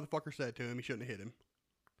what the motherfucker said to him, he shouldn't have hit him.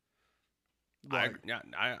 Like,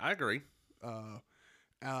 I agree.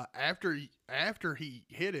 After he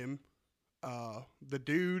hit him, the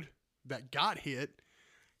dude that got hit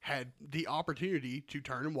had the opportunity to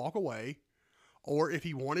turn and walk away, or if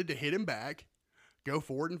he wanted to hit him back, go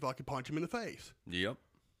forward and fucking punch him in the face. Yep.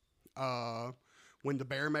 When the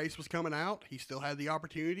bear mace was coming out, he still had the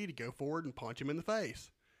opportunity to go forward and punch him in the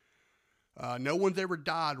face. No one's ever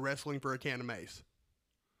died wrestling for a can of mace.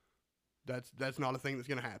 That's not a thing that's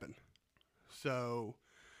going to happen. So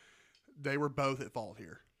they were both at fault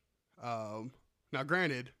here. Now,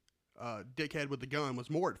 granted, dickhead with the gun was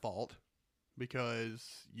more at fault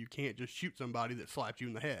because you can't just shoot somebody that slapped you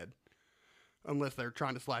in the head unless they're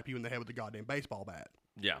trying to slap you in the head with a goddamn baseball bat.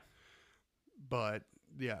 Yeah. But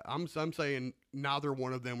yeah, I'm saying neither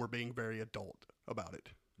one of them were being very adult about it.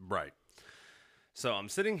 Right. So I'm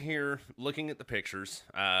sitting here looking at the pictures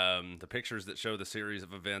that show the series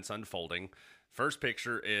of events unfolding. First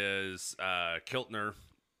picture is Keltner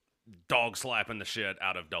dog slapping the shit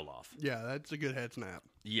out of Dolloff. Yeah, that's a good head snap.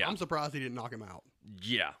 Yeah. I'm surprised he didn't knock him out.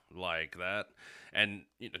 Yeah, like that. And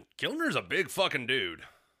Keltner's a big fucking dude.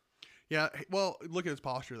 Yeah, well, look at his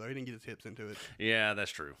posture, though. He didn't get his hips into it. Yeah,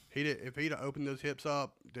 that's true. If he'd have opened those hips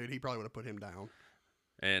up, dude, he probably would have put him down.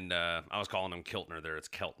 And I was calling him Keltner there. It's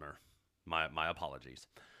Keltner. My apologies.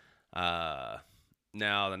 Now,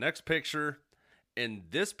 the next picture. In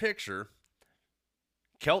this picture,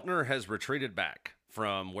 Keltner has retreated back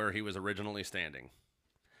from where he was originally standing.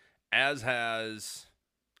 as has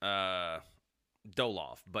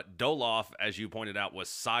Dolloff. But Dolloff, as you pointed out, was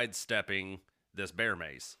sidestepping this bear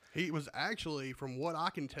mace. He was actually, from what I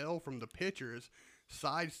can tell from the pictures,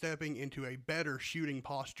 sidestepping into a better shooting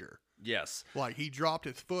posture. Yes. Like, he dropped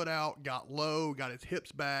his foot out, got low, got his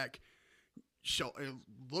hips back. It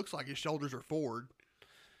looks like his shoulders are forward.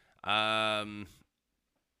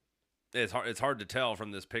 It's hard to tell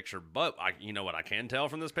from this picture, but you know what I can tell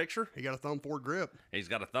from this picture? He got a thumb forward grip. He's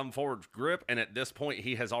got a thumb forward grip, and at this point,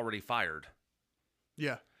 he has already fired.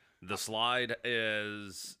 Yeah. The slide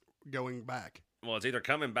is going back. Well, it's either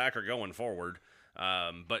coming back or going forward.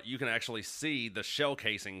 But you can actually see the shell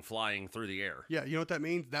casing flying through the air. Yeah, you know what that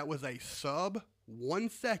means? That was a sub 1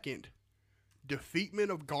 second defeatment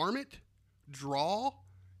of garment, draw,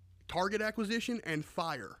 target acquisition, and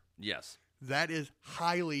fire. Yes. That is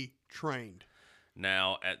highly trained.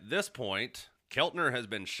 Now, at this point, Keltner has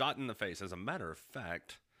been shot in the face. As a matter of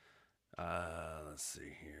fact, let's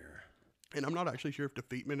see here. And I'm not actually sure if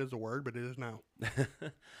defeatment is a word, but it is now.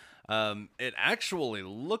 It actually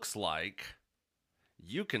looks like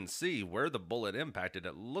you can see where the bullet impacted.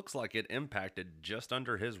 It looks like it impacted just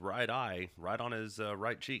under his right eye, right on his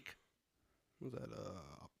right cheek. Was that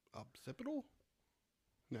occipital?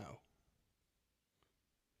 No.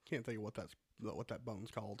 Can't think of what that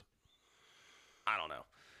bone's called. I don't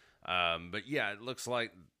know. But yeah, it looks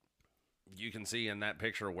like you can see in that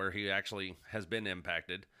picture where he actually has been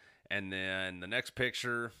impacted. And then the next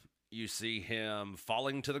picture, you see him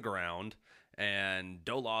falling to the ground, and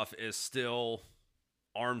Dolloff is still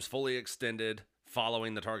arms fully extended,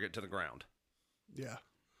 following the target to the ground. Yeah.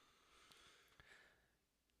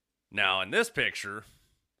 Now, in this picture,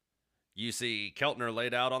 you see Keltner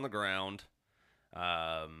laid out on the ground.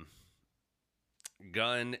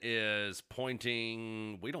 Gun is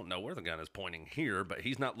pointing. We don't know where the gun is pointing here, but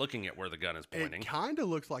he's not looking at where the gun is pointing. It kind of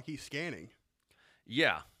looks like he's scanning.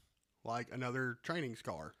 Yeah. Like another training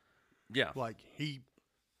scar. Yeah. Like he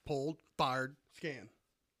pulled, fired, scan.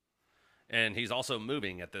 And he's also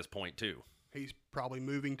moving at this point, too. He's probably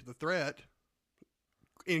moving to the threat.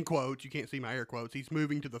 In quotes, you can't see my air quotes. He's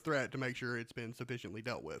moving to the threat to make sure it's been sufficiently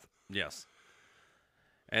dealt with. Yes.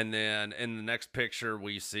 And then in the next picture,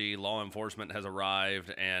 we see law enforcement has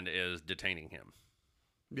arrived and is detaining him.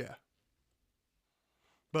 Yeah.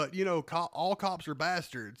 But, you know, all cops are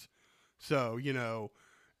bastards. So, you know,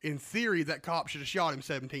 in theory, that cop should have shot him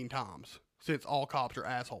 17 times, since all cops are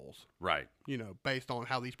assholes. Right. You know, based on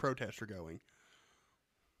how these protests are going.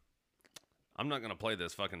 I'm not going to play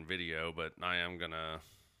this fucking video, but I am going to...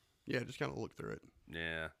 Yeah, just kind of look through it.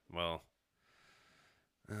 Yeah, well...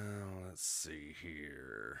 let's see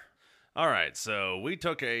here. All right, so we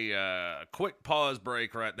took a quick pause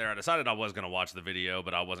break right there. I decided I was going to watch the video,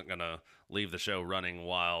 but I wasn't going to leave the show running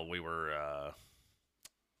while we were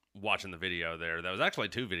watching the video there. There was actually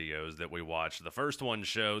two videos that we watched. The first one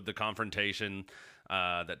showed the confrontation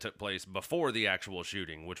that took place before the actual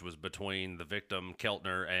shooting, which was between the victim,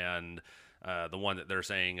 Keltner, and the one that they're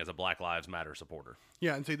saying is a Black Lives Matter supporter.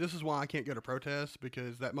 Yeah, and see, this is why I can't go to protests,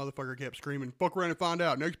 because that motherfucker kept screaming, "Fuck around and find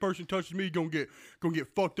out. Next person touches me, gonna get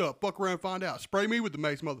fucked up. Fuck around and find out. Spray me with the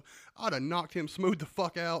mace, mother." I'd have knocked him smooth the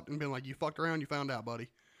fuck out and been like, "You fucked around, you found out, buddy."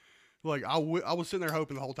 Like, I was sitting there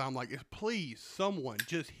hoping the whole time, like, please, someone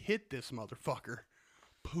just hit this motherfucker.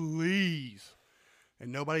 Please.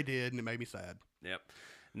 And nobody did, and it made me sad. Yep.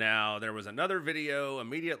 Now, there was another video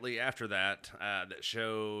immediately after that that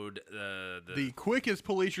showed the quickest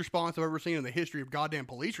police response I've ever seen in the history of goddamn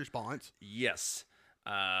police response. Yes.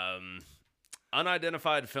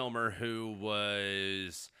 Unidentified filmer who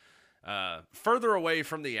was further away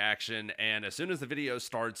from the action, and as soon as the video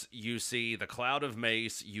starts, you see the cloud of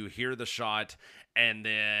mace, you hear the shot, and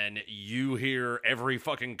then you hear every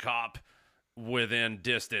fucking cop within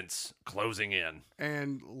distance closing in.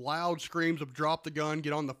 And loud screams of "drop the gun,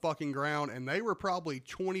 get on the fucking ground," and they were probably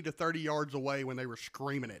 20 to 30 yards away when they were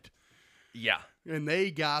screaming it. Yeah. And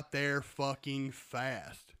they got there fucking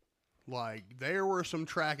fast. Like, there were some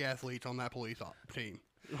track athletes on that police team.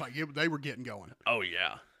 Like, they were getting going. Oh,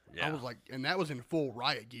 yeah. Yeah. I was like, and that was in full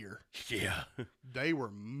riot gear. Yeah. They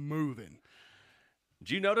were moving. Did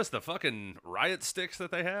you notice the fucking riot sticks that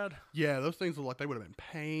they had? Yeah, those things look like they would have been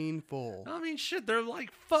painful. I mean, shit, they're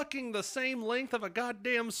like fucking the same length of a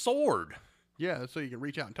goddamn sword. Yeah, so you can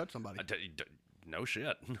reach out and touch somebody. No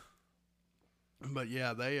shit. But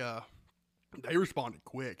yeah, they responded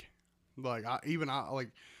quick. Like, I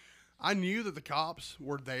knew that the cops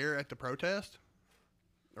were there at the protest,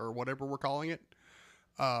 or whatever we're calling it,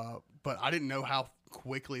 but I didn't know how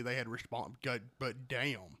quickly they had responded. But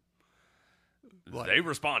damn. Like, they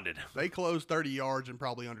responded. They closed 30 yards in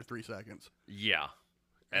probably under 3 seconds. Yeah.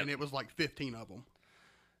 and it was like 15 of them,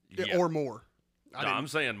 Yeah. or more. I'm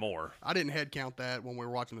saying more. I didn't head count that when we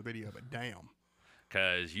were watching the video, but damn.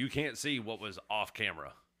 Because you can't see what was off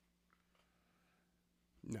camera.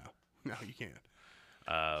 No, you can't.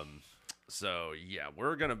 So yeah,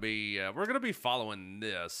 we're gonna be following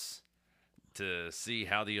this to see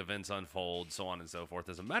how the events unfold, so on and so forth.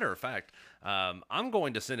 As a matter of fact, I'm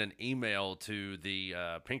going to send an email to the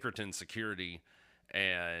Pinkerton security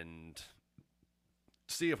and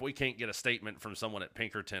see if we can't get a statement from someone at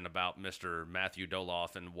Pinkerton about Mr. Matthew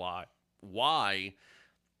Dolloff and why,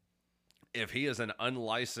 if he is an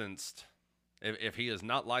unlicensed. If he is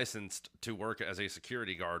not licensed to work as a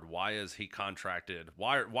security guard, why is he contracted?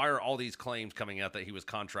 Why are all these claims coming out that he was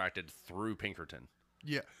contracted through Pinkerton?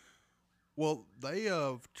 Yeah. Well, they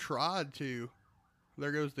have tried to.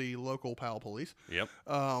 There goes the local PAL police. Yep.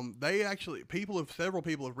 They actually, several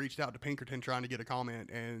people have reached out to Pinkerton trying to get a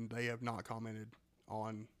comment, and they have not commented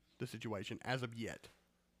on the situation as of yet.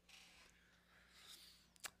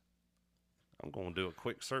 I'm going to do a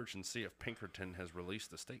quick search and see if Pinkerton has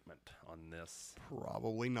released a statement on this.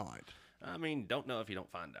 Probably not. I mean, don't know if you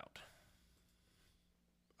don't find out.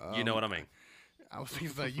 You know what I mean? I was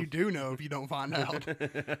going to say, you do know if you don't find out.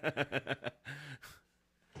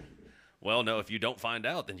 Well, no, if you don't find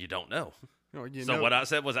out, then you don't know. So what I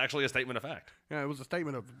said was actually a statement of fact. Yeah, it was a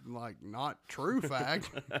statement of, like, not true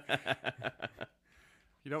fact.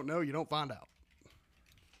 You don't know, you don't find out.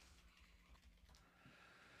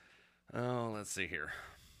 Oh, let's see here.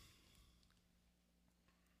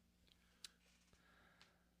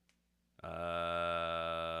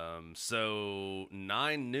 So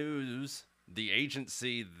 9 News, the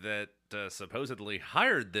agency that supposedly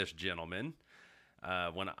hired this gentleman,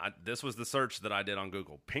 this was the search that I did on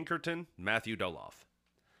Google. Pinkerton, Matthew Dolloff.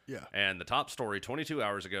 Yeah. And the top story, 22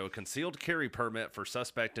 hours ago, concealed carry permit for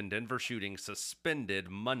suspect in Denver shooting suspended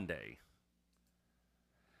Monday.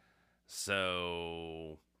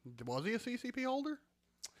 So... Was he a CCP holder?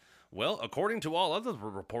 Well, according to all other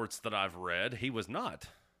reports that I've read, he was not.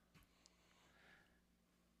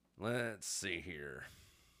 Let's see here.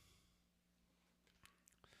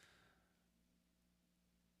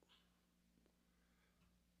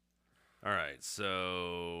 All right,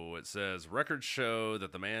 so it says, records show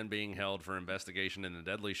that the man being held for investigation in the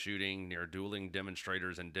deadly shooting near dueling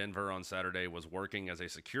demonstrators in Denver on Saturday was working as a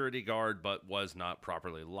security guard but was not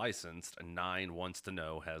properly licensed, 9 Wants to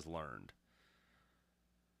Know has learned.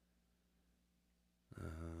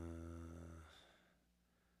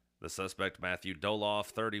 The suspect, Matthew Dolloff,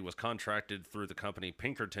 30, was contracted through the company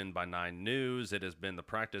Pinkerton by 9 News. It has been the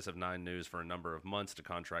practice of 9 News for a number of months to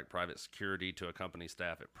contract private security to accompany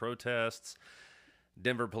staff at protests.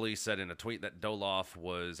 Denver police said in a tweet that Dolloff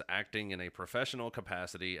was acting in a professional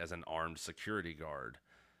capacity as an armed security guard.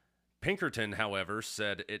 Pinkerton, however,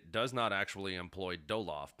 said it does not actually employ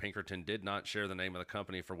Dolloff. Pinkerton did not share the name of the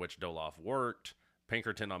company for which Dolloff worked.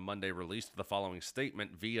 Pinkerton on Monday released the following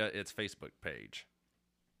statement via its Facebook page.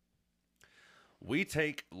 We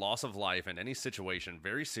take loss of life in any situation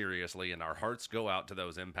very seriously, and our hearts go out to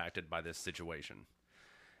those impacted by this situation.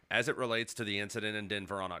 As it relates to the incident in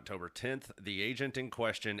Denver on October 10th, the agent in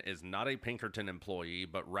question is not a Pinkerton employee,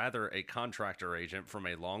 but rather a contractor agent from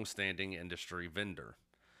a long-standing industry vendor.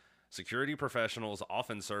 Security professionals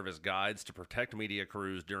often serve as guides to protect media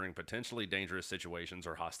crews during potentially dangerous situations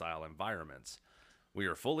or hostile environments. We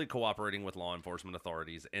are fully cooperating with law enforcement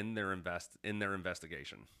authorities in their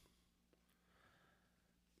investigation.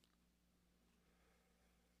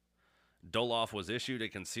 Dolloff was issued a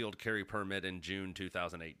concealed carry permit in June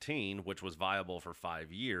 2018, which was viable for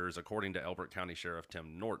 5 years, according to Elbert County Sheriff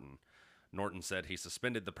Tim Norton. Norton said he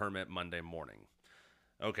suspended the permit Monday morning.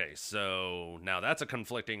 Okay, so now that's a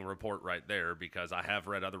conflicting report right there, because I have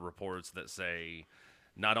read other reports that say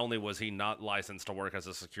not only was he not licensed to work as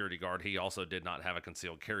a security guard, he also did not have a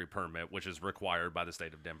concealed carry permit, which is required by the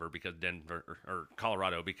state of Denver because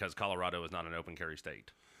Colorado is not an open carry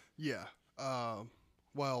state. Yeah.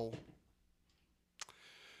 Well,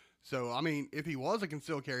 so, I mean, if he was a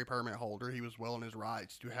concealed carry permit holder, he was well in his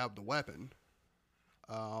rights to have the weapon.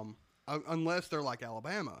 Unless they're like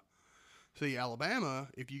Alabama. See, Alabama,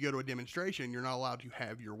 if you go to a demonstration, you're not allowed to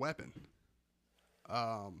have your weapon.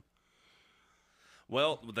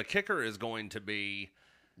 Well, the kicker is going to be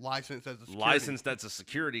licensed as a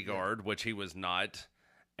security guard, which he was not,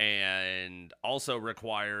 and also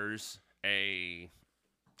requires a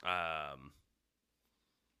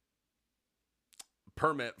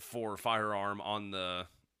permit for firearm on the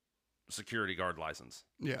security guard license.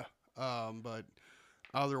 Yeah, but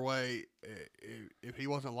either way, if he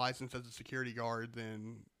wasn't licensed as a security guard,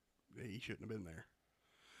 then he shouldn't have been there.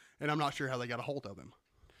 And I'm not sure how they got a hold of him.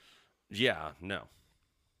 Yeah, no.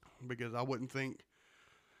 Because I wouldn't think.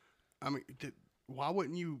 I mean, why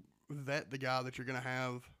wouldn't you vet the guy that you're going to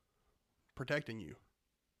have protecting you?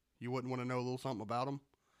 You wouldn't want to know a little something about him?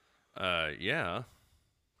 Yeah.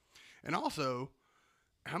 And also,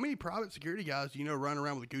 how many private security guys do you know running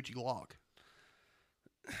around with a Gucci Glock?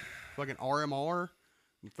 Fucking RMR?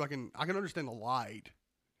 Fucking, I can understand the light,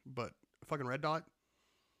 but fucking red dot?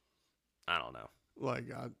 I don't know. Like,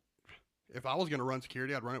 if I was going to run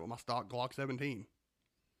security, I'd run it with my stock Glock 17.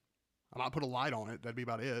 I might put a light on it. That'd be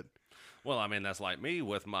about it. Well, I mean, that's like me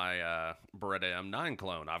with my Beretta M9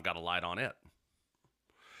 clone. I've got a light on it.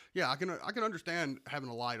 Yeah, I can understand having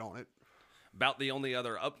a light on it. About the only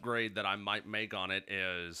other upgrade that I might make on it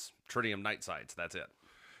is tritium night sights. That's it.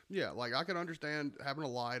 Yeah, like I can understand having a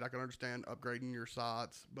light. I can understand upgrading your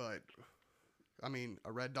sights, but I mean,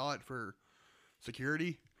 a red dot for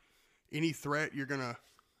security, any threat you're going to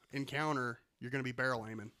encounter, you're going to be barrel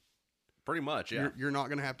aiming. Pretty much, yeah. You're not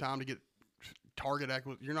going to have time to get target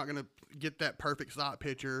acquisition. You're not going to get that perfect sight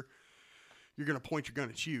picture. You're going to point your gun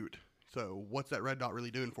and shoot. So what's that red dot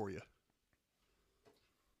really doing for you?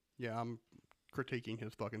 Yeah, I'm critiquing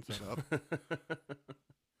his fucking setup.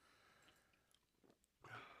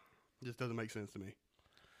 Just doesn't make sense to me.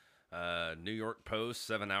 New York Post,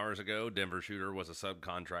 7 hours ago, Denver shooter was a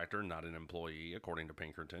subcontractor, not an employee, according to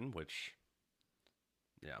Pinkerton, which,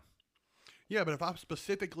 yeah. Yeah, but if I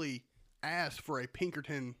specifically asked for a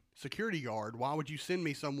Pinkerton security guard, why would you send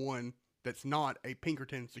me someone that's not a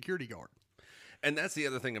Pinkerton security guard? And that's the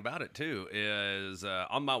other thing about it, too, is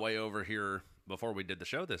on my way over here before we did the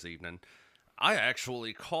show this evening, I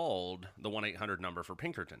actually called the 1-800 number for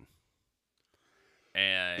Pinkerton.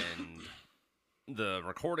 And the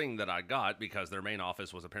recording that I got, because their main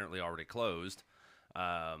office was apparently already closed,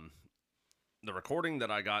 the recording that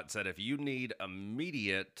I got said if you need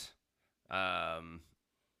immediate,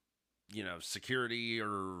 security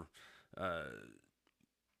or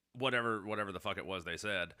whatever the fuck it was they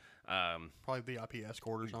said. Probably VIP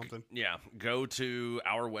escort or something. Yeah, go to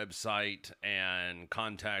our website and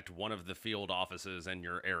contact one of the field offices in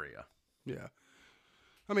your area. Yeah.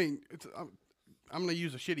 I mean, I'm going to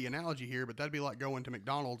use a shitty analogy here, but that'd be like going to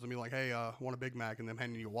McDonald's and be like, hey, I want a Big Mac, and them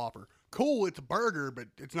handing you a Whopper. Cool, it's a burger, but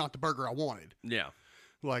it's not the burger I wanted. Yeah.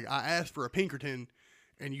 Like, I asked for a Pinkerton,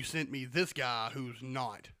 and you sent me this guy who's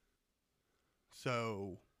not.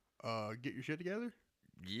 So, get your shit together?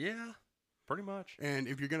 Yeah, pretty much. And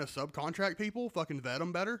if you're going to subcontract people, fucking vet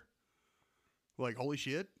them better. Like, holy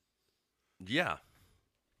shit. Yeah.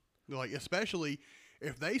 Like, especially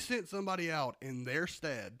if they sent somebody out in their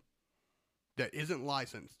stead that isn't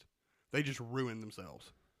licensed, they just ruin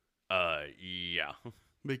themselves. Yeah.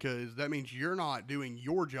 Because that means you're not doing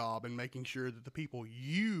your job and making sure that the people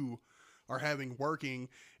you are having working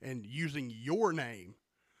and using your name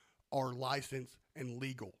are licensed and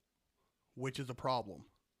legal, which is a problem.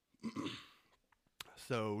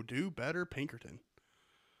 So do better, Pinkerton.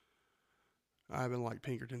 I haven't liked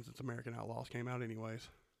Pinkerton since American Outlaws came out anyways.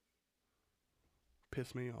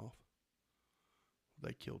 Pissed me off.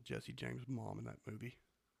 They killed Jesse James' mom in that movie.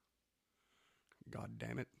 God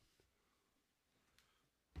damn it.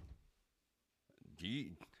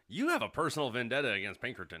 You have a personal vendetta against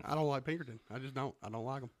Pinkerton. I don't like Pinkerton. I just don't. I don't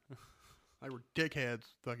like them. They were dickheads,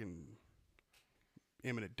 fucking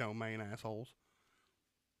eminent domain assholes.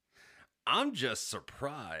 I'm just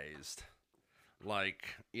surprised.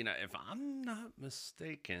 Like, if I'm not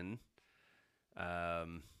mistaken,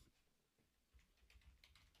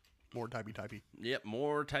 More typey. Yep,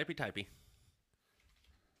 more typey.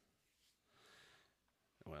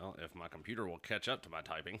 Well, if my computer will catch up to my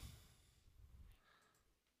typing.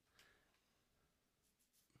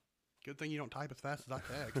 Good thing you don't type as fast as I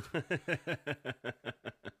text.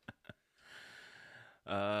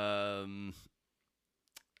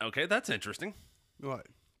 Okay, that's interesting. What?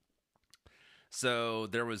 So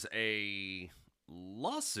there was a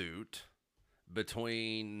lawsuit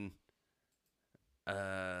between,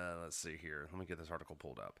 let's see here. Let me get this article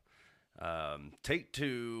pulled up.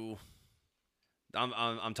 Take-Two.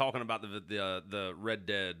 I'm talking about the Red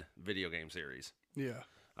Dead video game series. Yeah.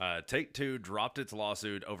 Take-Two dropped its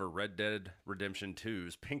lawsuit over Red Dead Redemption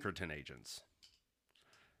 2's Pinkerton agents.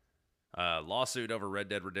 Lawsuit over Red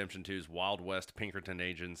Dead Redemption 2's Wild West Pinkerton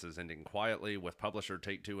agents is ending quietly, with publisher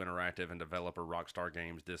Take-Two Interactive and developer Rockstar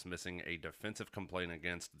Games dismissing a defensive complaint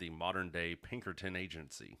against the modern-day Pinkerton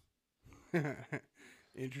agency.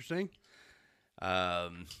 Interesting.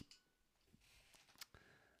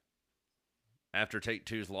 After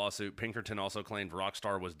Take-Two's lawsuit, Pinkerton also claimed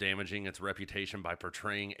Rockstar was damaging its reputation by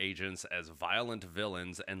portraying agents as violent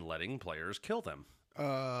villains and letting players kill them.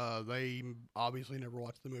 They obviously never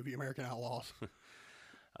watched the movie American Outlaws.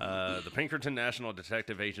 The Pinkerton National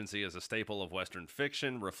Detective Agency is a staple of Western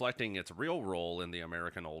fiction, reflecting its real role in the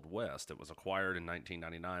American Old West. It was acquired in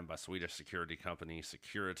 1999 by Swedish security company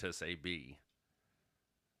Securitas AB.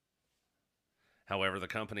 However, the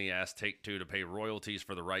company asked Take-Two to pay royalties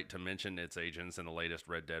for the right to mention its agents in the latest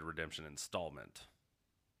Red Dead Redemption installment.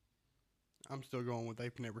 I'm still going with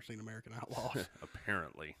they've never seen American Outlaws.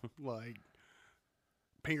 Apparently. Like,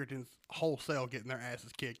 Pinkerton's wholesale getting their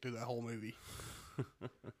asses kicked through that whole movie.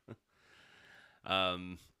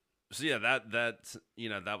 So yeah,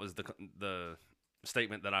 that was the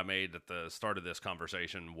statement that I made at the start of this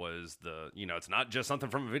conversation was it's not just something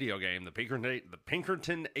from a video game. The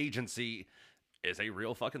Pinkerton Agency is a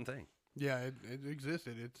real fucking thing. Yeah, it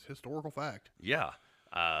existed. It's historical fact. Yeah.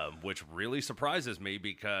 Which really surprises me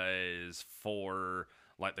because for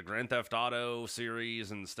like the Grand Theft Auto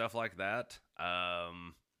series and stuff like that,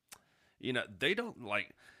 they don't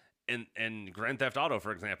like in Grand Theft Auto,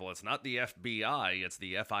 for example, it's not the FBI, it's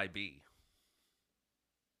the FIB.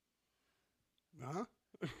 Huh?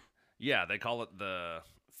 Yeah, they call it the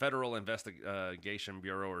Federal Investigation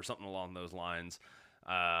Bureau or something along those lines.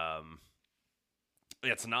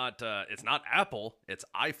 It's not Apple, it's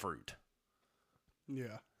iFruit.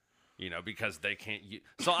 Yeah. Because they can't use...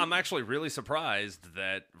 So I'm actually really surprised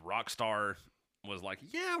that Rockstar was like,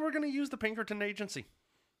 yeah, we're going to use the Pinkerton Agency.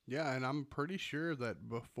 Yeah, and I'm pretty sure that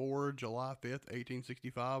before July 5th,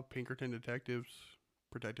 1865, Pinkerton detectives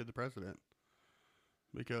protected the president.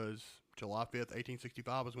 Because July 5th,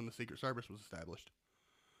 1865 was when the Secret Service was established.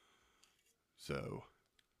 So,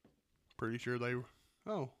 pretty sure they...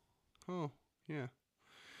 Oh, yeah.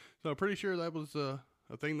 So, pretty sure that was a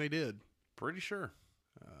thing they did. Pretty sure.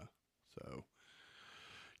 So,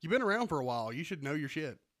 you've been around for a while. You should know your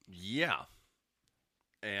shit. Yeah.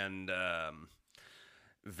 And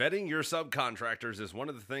vetting your subcontractors is one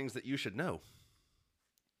of the things that you should know.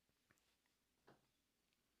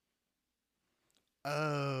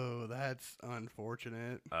 Oh, that's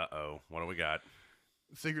unfortunate. Uh-oh. What do we got?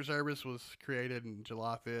 Secret Service was created in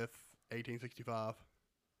July 5th, 1865.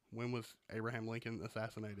 When was Abraham Lincoln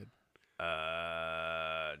assassinated?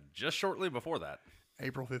 Just shortly before that.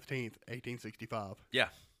 April 15th, 1865. Yeah.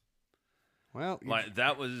 Well, like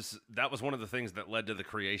that was one of the things that led to the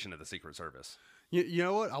creation of the Secret Service. You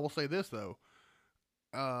know what? I will say this though.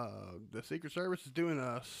 The Secret Service is doing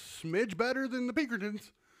a smidge better than the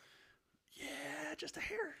Pinkertons. Yeah, just a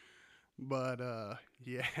hair. But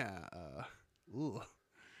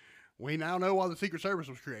we now know why the Secret Service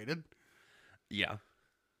was created. Yeah.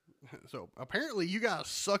 So apparently you guys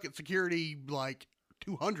suck at security like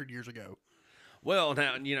 200 years ago. Well,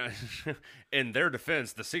 now, in their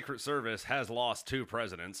defense, the Secret Service has lost 2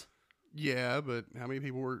 presidents. Yeah, but how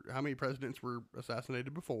many presidents were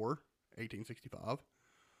assassinated before 1865?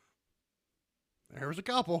 There was a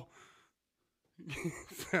couple.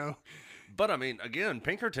 So, but I mean, again,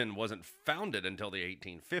 Pinkerton wasn't founded until the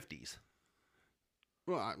 1850s.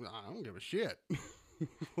 Well, I don't give a shit.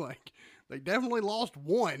 Like, they definitely lost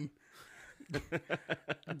one.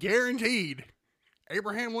 Guaranteed.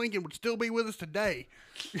 Abraham Lincoln would still be with us today.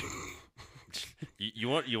 You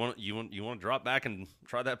want to drop back and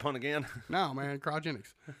try that pun again? No, man,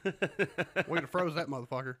 cryogenics. We'd have froze that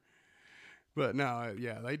motherfucker. But no,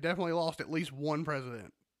 yeah, they definitely lost at least one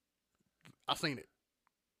president. I seen it.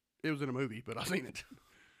 It was in a movie, but I seen it.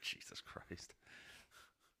 Jesus Christ.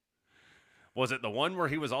 Was it the one where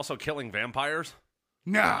he was also killing vampires?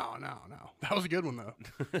 No. That was a good one though.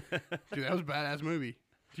 Dude, that was a badass movie.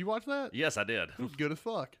 Did you watch that? Yes, I did. It was good as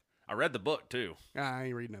fuck. I read the book too. I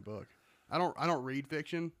ain't reading that book. I don't read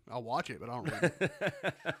fiction. I'll watch it, but I don't read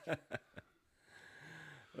it.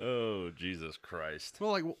 Oh, Jesus Christ.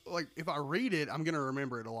 Well, like if I read it, I'm gonna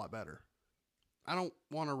remember it a lot better. I don't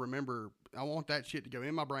want to remember. I want that shit to go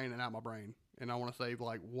in my brain and out my brain, and I want to save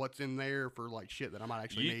like what's in there for like shit that I might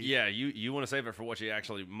actually need. Yeah, you want to save it for what you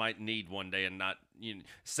actually might need one day, and not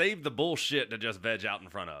save the bullshit to just veg out in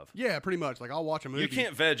front of. Yeah, pretty much. Like I'll watch a movie. You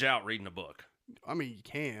can't veg out reading a book. I mean, you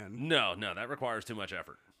can. No, that requires too much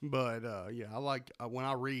effort. But yeah, I like when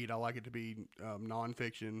I read, I like it to be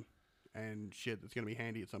nonfiction and shit that's gonna be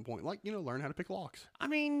handy at some point. Like learn how to pick locks. I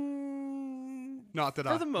mean, not that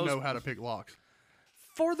I know how to pick locks.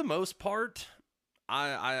 For the most part,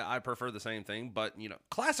 I prefer the same thing, but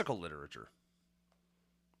classical literature.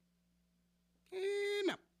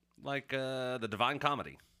 No. Like the Divine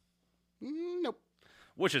Comedy. Nope.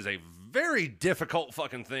 Which is a very difficult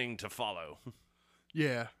fucking thing to follow.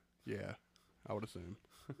 Yeah, I would assume.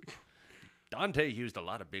 Dante used a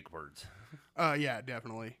lot of big words. Yeah,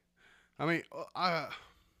 definitely. I mean, I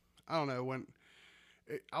don't know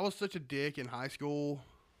I was such a dick in high school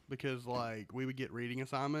because, like, we would get reading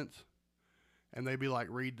assignments, and they'd be like,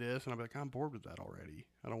 read this, and I'd be like, I'm bored with that already.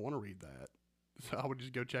 I don't want to read that. So I would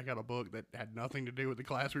just go check out a book that had nothing to do with the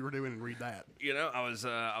class we were doing and read that. You know, I was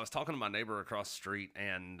talking to my neighbor across the street,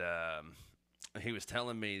 and he was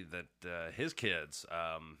telling me that his kids,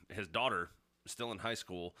 his daughter, is still in high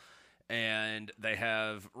school, and they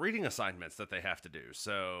have reading assignments that they have to do.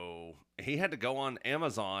 So he had to go on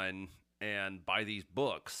Amazon and buy these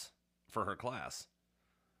books for her class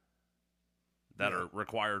that are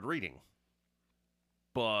required reading.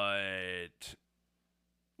 But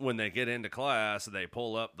when they get into class, they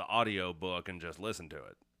pull up the audio book and just listen to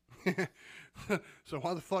it. So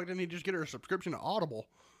why the fuck didn't he just get her a subscription to Audible?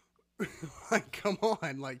 Like, come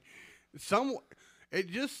on. Like, it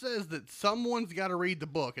just says that someone's got to read the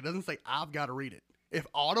book. It doesn't say I've got to read it. If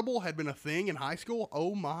Audible had been a thing in high school,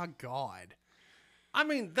 oh my God. I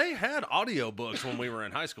mean, they had audiobooks when we were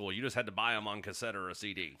in high school. You just had to buy them on cassette or a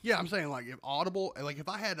CD. Yeah, I'm saying, like, if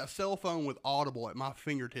I had a cell phone with Audible at my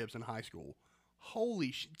fingertips in high school,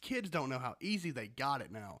 holy shit, kids don't know how easy they got it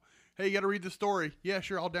now. Hey, you got to read the story. Yeah,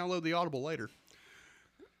 sure, I'll download the Audible later.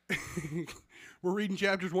 We're reading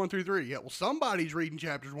chapters 1 through 3. Yeah, well, somebody's reading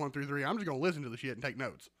chapters 1 through 3. I'm just going to listen to the shit and take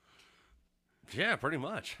notes. Yeah, pretty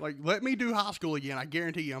much. Like, let me do high school again. I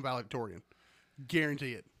guarantee you I'm valedictorian.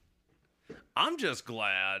 Guarantee it. I'm just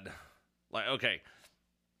glad. Like, okay,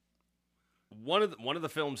 one of the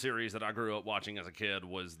film series that I grew up watching as a kid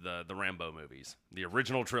was the Rambo movies, the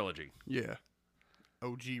original trilogy. Yeah.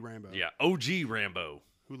 OG Rambo. Yeah, OG Rambo.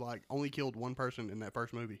 Who, like, only killed one person in that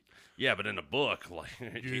first movie. Yeah, but in the book, like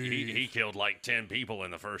he killed like 10 people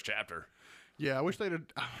in the first chapter. Yeah, I wish they'd have.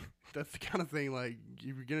 That's the kind of thing, like,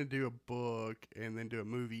 if you're going to do a book and then do a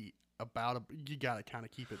movie about you got to kind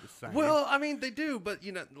of keep it the same. Well, I mean, they do, but,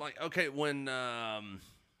 you know, like, okay, when the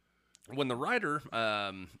writer,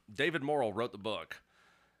 David Morrell, wrote the book,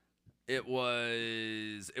 it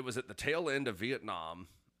was at the tail end of Vietnam,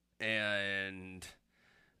 and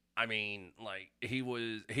I mean, like, he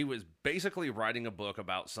was basically writing a book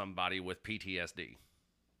about somebody with PTSD.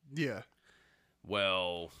 Yeah.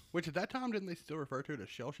 Well, which at that time, didn't they still refer to it as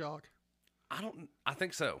shell shock? I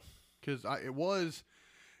think so. Because it was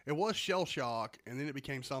shell shock, and then it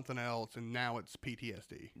became something else, and now it's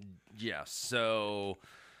PTSD. Yeah. So,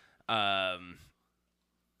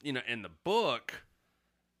 you know, in the book,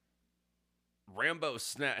 Rambo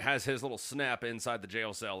has his little snap inside the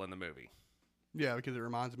jail cell in the movie. Yeah, because it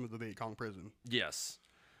reminds him of the Viet Cong prison. Yes.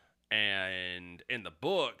 And in the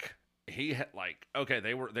book, he had, like, okay,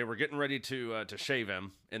 they were getting ready to shave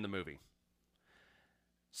him in the movie.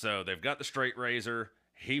 So they've got the straight razor.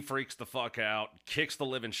 He freaks the fuck out, kicks the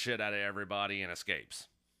living shit out of everybody, and escapes.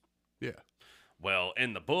 Yeah. Well,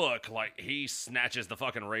 in the book, like, he snatches the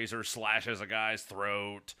fucking razor, slashes a guy's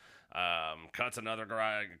throat, cuts another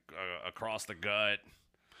guy across the gut.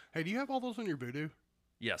 Hey, do you have all those on your Vudu?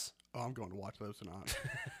 Yes. Oh, I'm going to watch those tonight.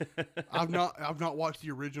 I've not watched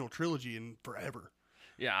the original trilogy in forever.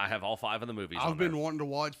 Yeah, I have all 5 of the movies. I've been wanting to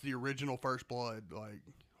watch the original First Blood. Like,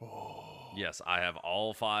 oh. Yes, I have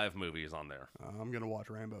all 5 movies on there. I'm going to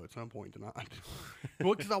watch Rambo at some point tonight.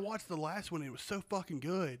 Well, because I watched the last one, and it was so fucking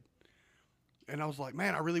good. And I was like,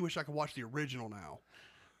 man, I really wish I could watch the original now.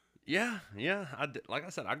 Yeah. Like I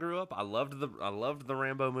said, I grew up. I loved the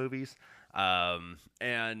Rambo movies,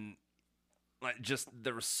 and like, just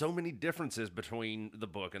there were so many differences between the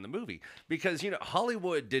book and the movie because, you know,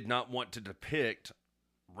 Hollywood did not want to depict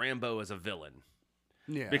Rambo as a villain.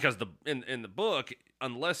 Yeah. Because in the book,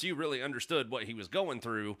 unless you really understood what he was going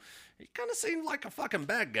through, he kind of seemed like a fucking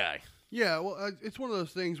bad guy. Yeah, well, it's one of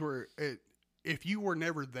those things where if you were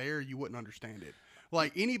never there, you wouldn't understand it.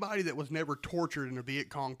 Like, anybody that was never tortured in a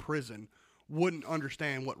Viet Cong prison wouldn't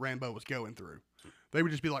understand what Rambo was going through. They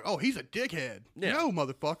would just be like, oh, he's a dickhead. Yeah. No,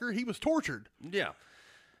 motherfucker, he was tortured. Yeah.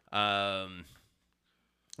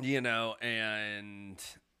 You know, and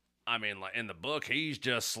I mean, like, in the book, he's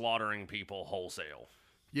just slaughtering people wholesale.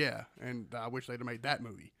 Yeah, and I wish they'd have made that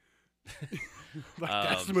movie. Like,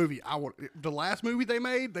 that's the movie I want. The last movie they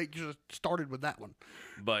made, they just started with that one.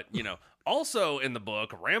 But, you know, also in the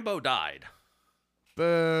book, Rambo died.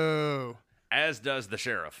 Boo. As does the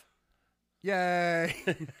sheriff. Yay.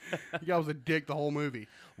 You guy was a dick the whole movie.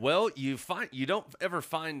 Well, you don't ever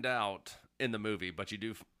find out in the movie, but you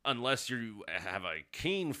do, unless you have a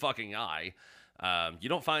keen fucking eye. You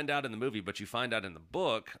don't find out in the movie, but you find out in the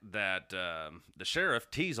book that the sheriff,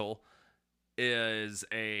 Teasel, is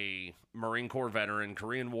a Marine Corps veteran,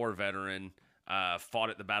 Korean War veteran, fought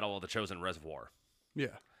at the Battle of the Chosin Reservoir.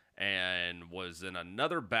 Yeah. And was in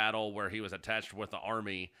another battle where he was attached with the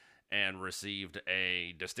Army and received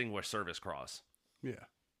a Distinguished Service Cross. Yeah.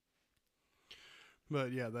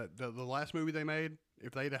 But yeah, the last movie they made,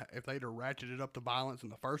 if they'd ratcheted up the violence in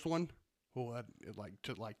the first one, well,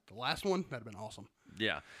 to the last one, that'd have been awesome.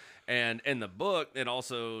 Yeah. And in the book, it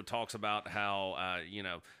also talks about how,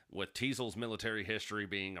 with Teasel's military history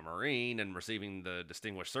being a Marine and receiving the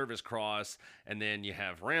Distinguished Service Cross, and then you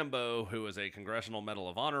have Rambo, who is a Congressional Medal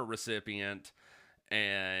of Honor recipient,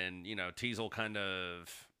 and, Teasel kind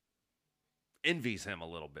of envies him a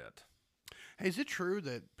little bit. Hey, is it true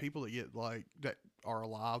that people that get, that are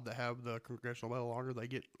alive that have the Congressional Medal of Honor, they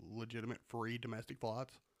get legitimate free domestic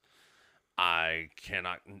flights? I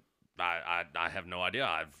have no idea.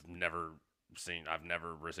 I've never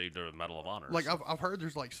received a Medal of Honor. I've heard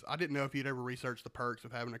there's I didn't know if you'd ever researched the perks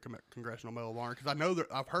of having a Congressional Medal of Honor, because I know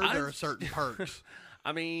I've heard there are certain perks.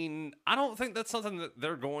 I mean, I don't think that's something that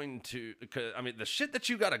they're going to. Cause, I mean, the shit that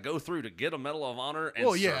you got to go through to get a Medal of Honor and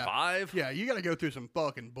survive. Yeah, you got to go through some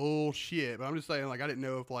fucking bullshit. But I'm just saying, I didn't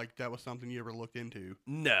know if that was something you ever looked into.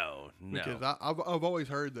 No. Because I've always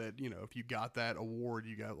heard that if you got that award,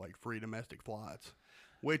 you got free domestic flights.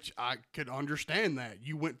 Which I could understand that.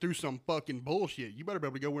 You went through some fucking bullshit. You better be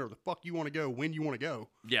able to go wherever the fuck you want to go, when you want to go.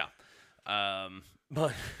 Yeah.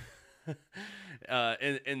 But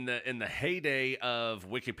in the heyday of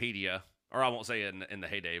Wikipedia, or I won't say in the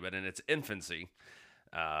heyday, but in its infancy,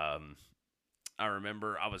 I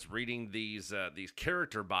remember I was reading these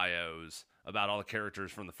character bios about all the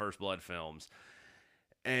characters from the First Blood films.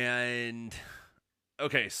 And,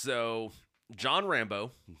 okay, so John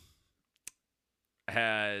Rambo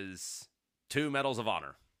has 2 Medals of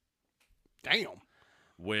Honor. Damn.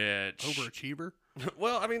 Which... Overachiever?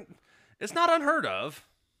 Well, I mean, it's not unheard of.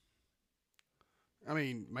 I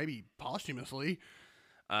mean, maybe posthumously.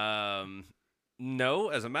 No,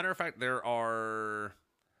 as a matter of fact, there are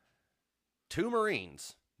 2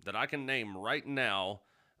 Marines that I can name right now,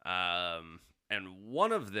 and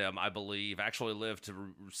one of them, I believe, actually lived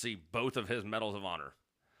to receive both of his Medals of Honor.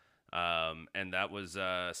 And that was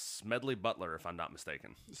Smedley Butler, if I'm not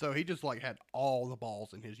mistaken. So he just had all the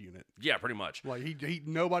balls in his unit. Yeah, pretty much. He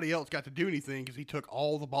nobody else got to do anything because he took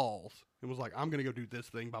all the balls and was like, I'm gonna go do this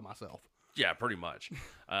thing by myself. Yeah, pretty much.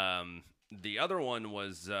 The other one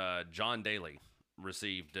was John Daly,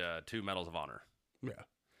 received 2 Medals of Honor. Yeah.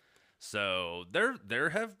 So there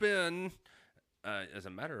have been, as a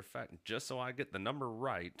matter of fact, just so I get the number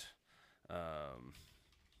right.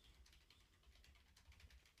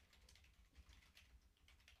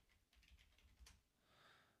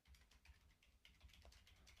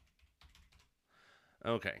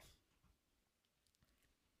 Okay.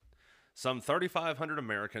 Some 3,500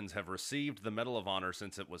 Americans have received the Medal of Honor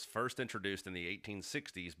since it was first introduced in the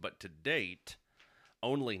 1860s, but to date,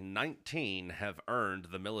 only 19 have earned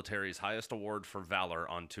the military's highest award for valor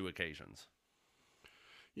on 2 occasions.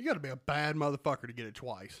 You got to be a bad motherfucker to get it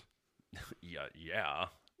twice. Yeah.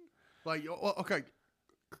 Okay,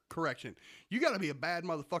 correction. You got to be a bad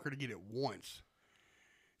motherfucker to get it once.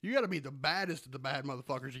 You got to be the baddest of the bad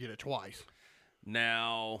motherfuckers to get it twice.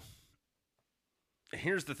 Now,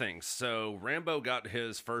 here's the thing. So, Rambo got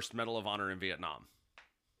his first Medal of Honor in Vietnam.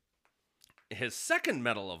 His second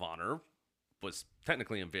Medal of Honor was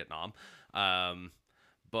technically in Vietnam.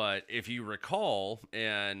 But if you recall,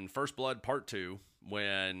 in First Blood Part 2,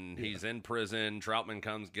 when he's in prison, Troutman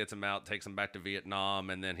comes, gets him out, takes him back to Vietnam,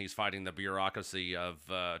 and then he's fighting the bureaucracy of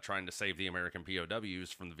trying to save the American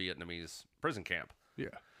POWs from the Vietnamese prison camp.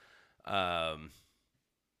 Yeah.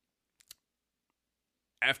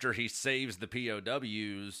 After he saves the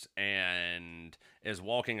POWs and is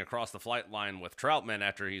walking across the flight line with Troutman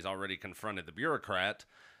after he's already confronted the bureaucrat,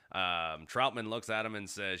 Troutman looks at him and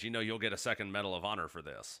says, you'll get a second Medal of Honor for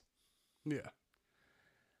this. Yeah.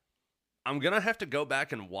 I'm going to have to go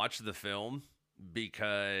back and watch the film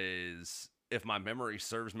because if my memory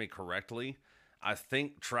serves me correctly, I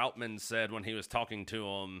think Troutman said when he was talking to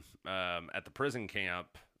him at the prison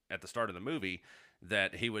camp at the start of the movie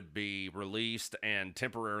that he would be released and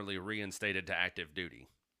temporarily reinstated to active duty.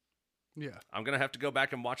 Yeah. I'm going to have to go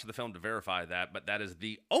back and watch the film to verify that, but that is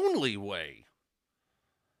the only way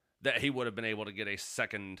that he would have been able to get a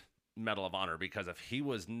second Medal of Honor, because if he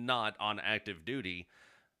was not on active duty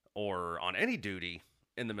or on any duty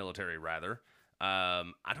in the military, rather, I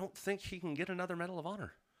don't think he can get another Medal of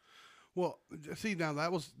Honor. Well, see, now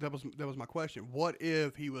that was my question. What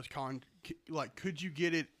if he was could you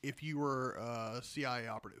get it if you were a CIA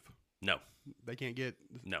operative? No. They can't get...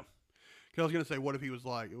 No. Because I was going to say, what if he was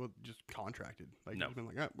just contracted? No. Been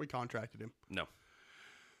we contracted him. No.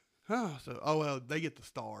 Well, they get the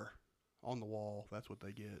star on the wall. That's what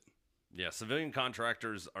they get. Yeah, civilian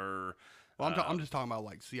contractors are... Well, I'm just talking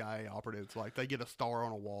about CIA operatives. They get a star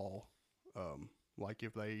on a wall. Like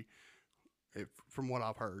if from what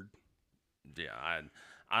I've heard. Yeah,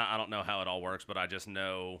 I don't know how it all works, but I just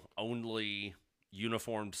know only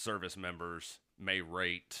uniformed service members may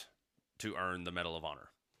rate to earn the Medal of Honor.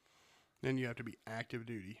 Then you have to be active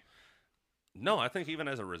duty. No, I think even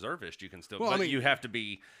as a reservist, you can still. Well, but I mean, you have to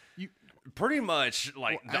be you pretty much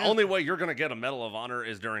like the only way you're going to get a Medal of Honor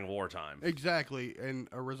is during wartime. Exactly, and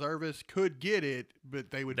a reservist could get it,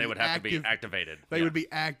 but they would have to be activated. They would be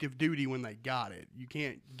active duty when they got it. You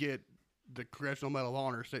can't get the Congressional Medal of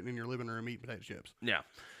Honor sitting in your living room eating potato chips. Yeah.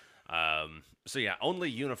 So yeah, only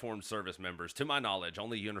uniformed service members, to my knowledge,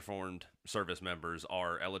 only uniformed service members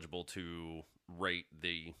are eligible to rate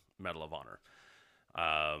the Medal of Honor.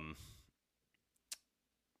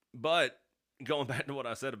 But going back to what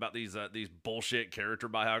I said about these bullshit character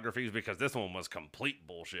biographies, because this one was complete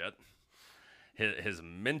bullshit. His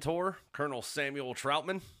mentor, Colonel Samuel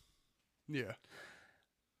Troutman, Yeah.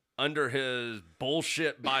 under his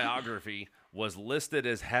bullshit biography, was listed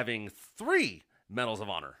as having 3 Medals of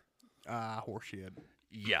Honor. Horseshit.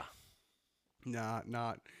 Yeah. Not.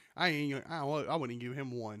 I wouldn't give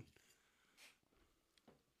him one.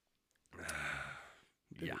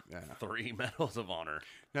 Yeah. 3 Medals of Honor.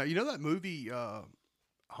 Now, you know that movie,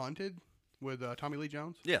 Haunted, with Tommy Lee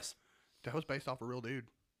Jones? Yes. That was based off a real dude.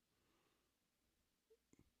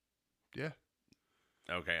 Yeah.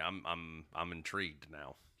 Okay, I'm intrigued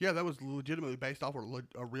now. Yeah, that was legitimately based off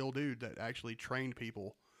a real dude that actually trained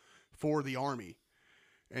people for the Army.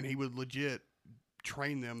 And he would legit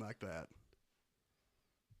train them like that.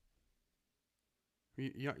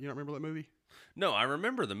 You don't remember that movie? No, I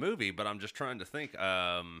remember the movie, but I'm just trying to think.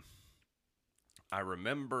 I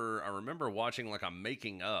remember watching like a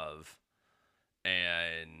making of,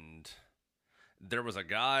 and there was a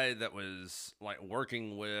guy that was like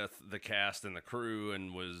working with the cast and the crew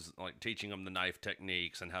and was like teaching them the knife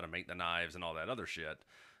techniques and how to make the knives and all that other shit.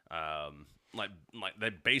 Like they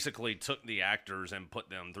basically took the actors and put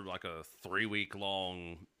them through like a 3-week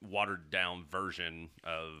long watered down version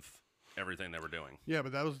of everything they were doing. Yeah,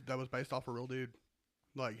 but that was based off a real dude.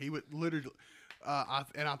 Like he would literally, I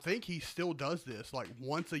think he still does this. Like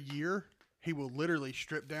once a year, he will literally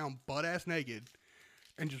strip down butt ass naked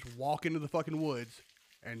and just walk into the fucking woods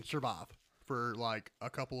and survive for like a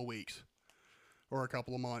couple of weeks or a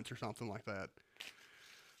couple of months or something like that.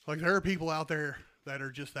 Like there are people out there that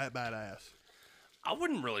are just that badass. I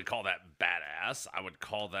wouldn't really call that badass. I would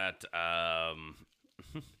call that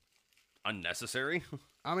unnecessary.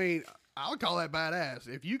 I mean, I would call that badass.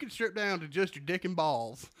 If you could strip down to just your dick and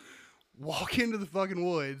balls, walk into the fucking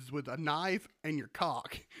woods with a knife and your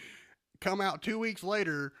cock, come out 2 weeks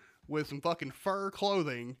later with some fucking fur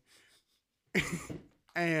clothing,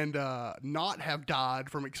 and not have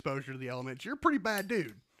died from exposure to the elements, you're a pretty bad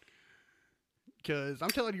dude. Because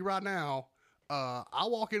I'm telling you right now, I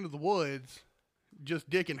walk into the woods, just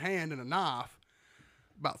dick in hand and a knife.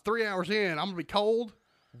 About 3 hours in, I'm going to be cold,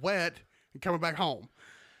 wet, and coming back home.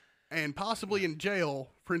 And possibly in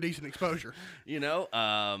jail for indecent exposure. You know,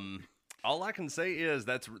 all I can say is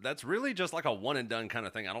that's really just like a one and done kind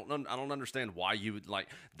of thing. I don't understand why you would like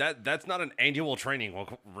that. That's not an annual training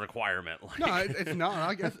requirement. Like, no, it's not.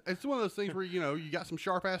 I guess it's one of those things where you got some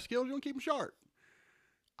sharp ass skills. You want to keep them sharp.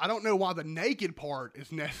 I don't know why the naked part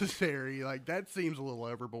is necessary. Like that seems a little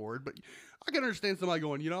overboard. But I can understand somebody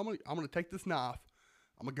going, I'm gonna take this knife.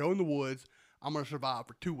 I'm gonna go in the woods. I'm gonna survive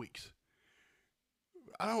for 2 weeks.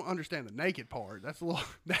 I don't understand the naked part. That's a little.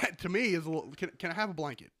 That to me is a little. Can I have a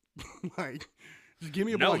blanket? Like, just give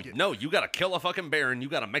me a blanket. No, you gotta kill a fucking bear and you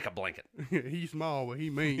gotta make a blanket. He's small, but he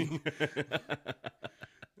mean.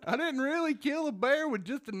 I didn't really kill a bear with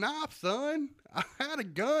just a knife, son. I had a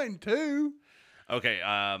gun too. Okay,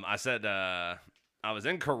 I said I was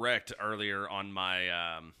incorrect earlier on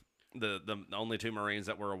my the only 2 Marines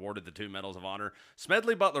that were awarded the 2 Medals of Honor.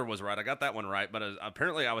 Smedley Butler was right. I got that one right, but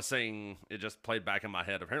apparently I was saying, it just played back in my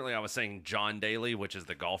head. Apparently I was saying John Daly, which is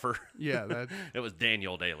the golfer. Yeah, it was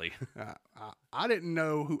Daniel Daly. I didn't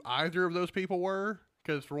know who either of those people were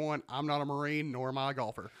because, for one, I'm not a Marine nor am I a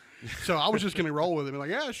golfer. So I was just going to roll with it and be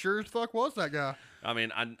like, yeah, sure as fuck was that guy. I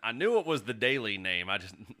mean, I knew it was the Daly name. I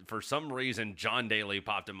just, for some reason, John Daly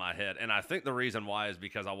popped in my head. And I think the reason why is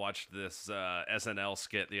because I watched this SNL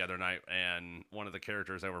skit the other night, and one of the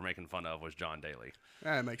characters they were making fun of was John Daly.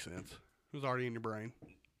 That makes sense. It was already in your brain.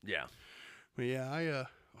 Yeah. But yeah,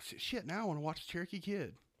 shit, now I want to watch the Cherokee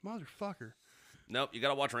Kid. Motherfucker. Nope, you got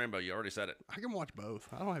to watch Rambo. You already said it. I can watch both.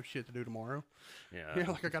 I don't have shit to do tomorrow. Yeah.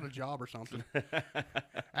 Like I got a job or something.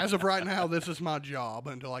 As of right now, this is my job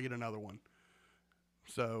until I get another one.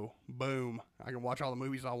 So, boom. I can watch all the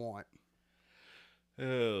movies I want.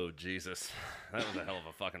 Oh, Jesus. That was a hell of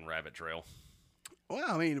a fucking rabbit trail. Well,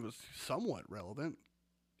 I mean, it was somewhat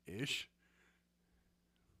relevant-ish.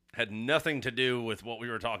 Had nothing to do with what we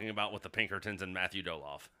were talking about with the Pinkertons and Matthew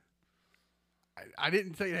Dolloff. I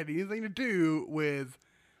didn't say it had anything to do with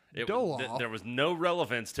Dolloff. There was no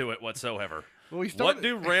relevance to it whatsoever. Well, What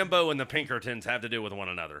do Rambo and the Pinkertons have to do with one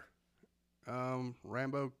another?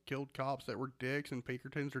 Rambo killed cops that were dicks, and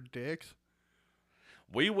Pinkertons are dicks.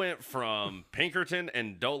 We went from Pinkerton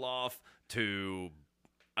and Dolloff to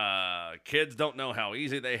kids don't know how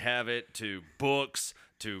easy they have it, to books,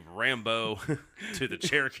 to Rambo, to the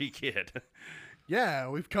Cherokee Kid. Yeah,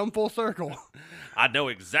 we've come full circle. I know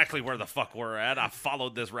exactly where the fuck we're at. I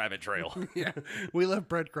followed this rabbit trail. Yeah, we left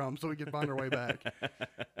breadcrumbs so we could find our way back.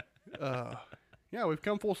 Yeah, we've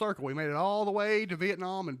come full circle. We made it all the way to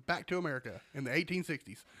Vietnam and back to America in the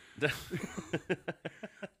 1860s.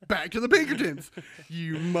 Back to the Pinkertons,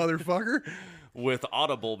 you motherfucker. With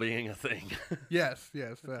Audible being a thing. Yes.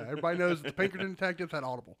 Everybody knows the Pinkerton detectives had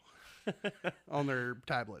Audible on their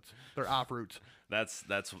tablets, their iFruits. That's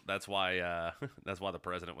why the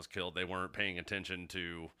president was killed. They weren't paying attention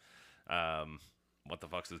to what the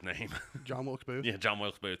fuck's his name? John Wilkes Booth. Yeah, John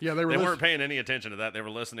Wilkes Booth. Yeah, they weren't paying any attention to that. They were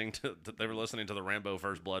listening to the Rambo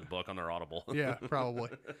First Blood book on their Audible. Yeah, probably.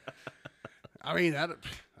 I mean, that'll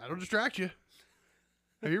distract you.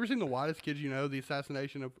 Have you ever seen The Whitest Kids You Know, the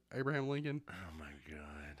assassination of Abraham Lincoln? Oh my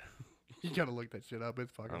god. You gotta look that shit up.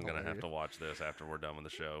 It's fucking I'm gonna hilarious. have to watch this after we're done with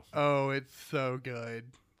the show. Oh, it's so good.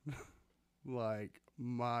 Like,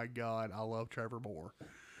 my God, I love Trevor Moore.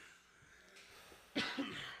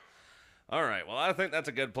 All right, well, I think that's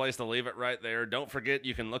a good place to leave it right there. Don't forget,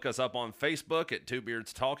 you can look us up on Facebook at Two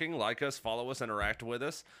Beards Talking. Like us, follow us, interact with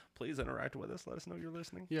us. Please interact with us. Let us know you're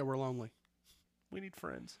listening. Yeah, we're lonely. We need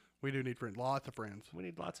friends. We do need friends. Lots of friends. We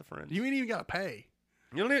need lots of friends. You ain't even got to pay.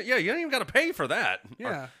 You don't even got to pay for that.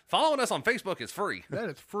 Yeah. Following us on Facebook is free. That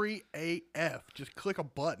is free AF. Just click a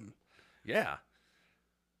button. Yeah.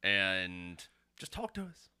 And just talk to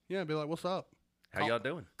us. Yeah, be like, what's up? How y'all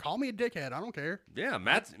doing? Call me a dickhead. I don't care. Yeah,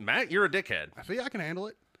 Matt, you're a dickhead. I see I can handle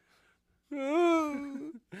it.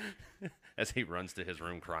 As he runs to his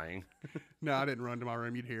room crying. No, I didn't run to my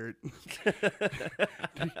room. You'd hear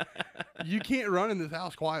it. You can't run in this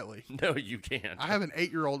house quietly. No, you can't. I have an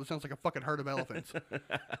 8-year-old that sounds like a fucking herd of elephants.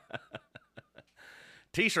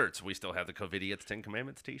 T-shirts. We still have the COVIDiots 10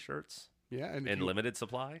 Commandments T-shirts. Yeah, and in limited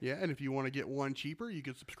supply. Yeah, and if you want to get one cheaper, you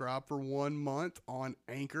can subscribe for 1 month on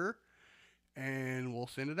Anchor, and we'll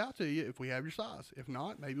send it out to you if we have your size. If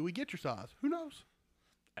not, maybe we get your size. Who knows?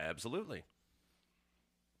 Absolutely.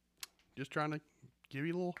 Just trying to give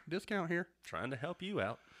you a little discount here. Trying to help you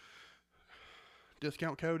out.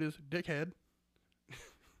 Discount code is dickhead.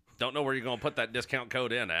 Don't know where you're going to put that discount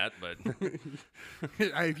code in at, but...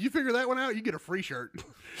 Hey, if you figure that one out, you get a free shirt.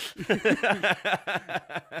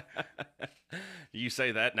 You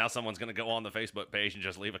say that, now someone's going to go on the Facebook page and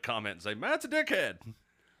just leave a comment and say, Matt's a dickhead.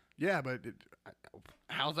 Yeah, but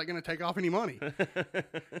how's that going to take off any money?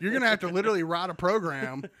 You're going to have to literally write a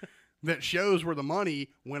program that shows where the money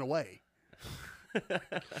went away.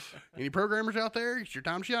 Any programmers out there? It's your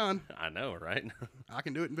time to shine. I know, right? I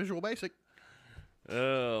can do it in Visual Basic.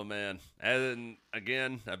 Oh, man. And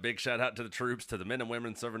again, a big shout out to the troops, to the men and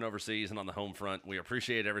women serving overseas and on the home front. We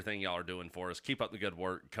appreciate everything y'all are doing for us. Keep up the good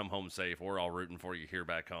work. Come home safe. We're all rooting for you here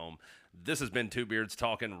back home. This has been Two Beards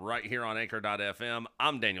Talking right here on Anchor.fm.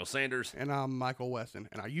 I'm Daniel Sanders. And I'm Michael Weston.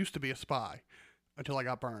 And I used to be a spy until I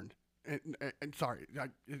got burned. And sorry,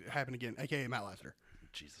 it happened again, a.k.a. Matt Lassiter.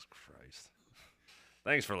 Jesus Christ.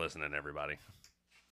 Thanks for listening, everybody.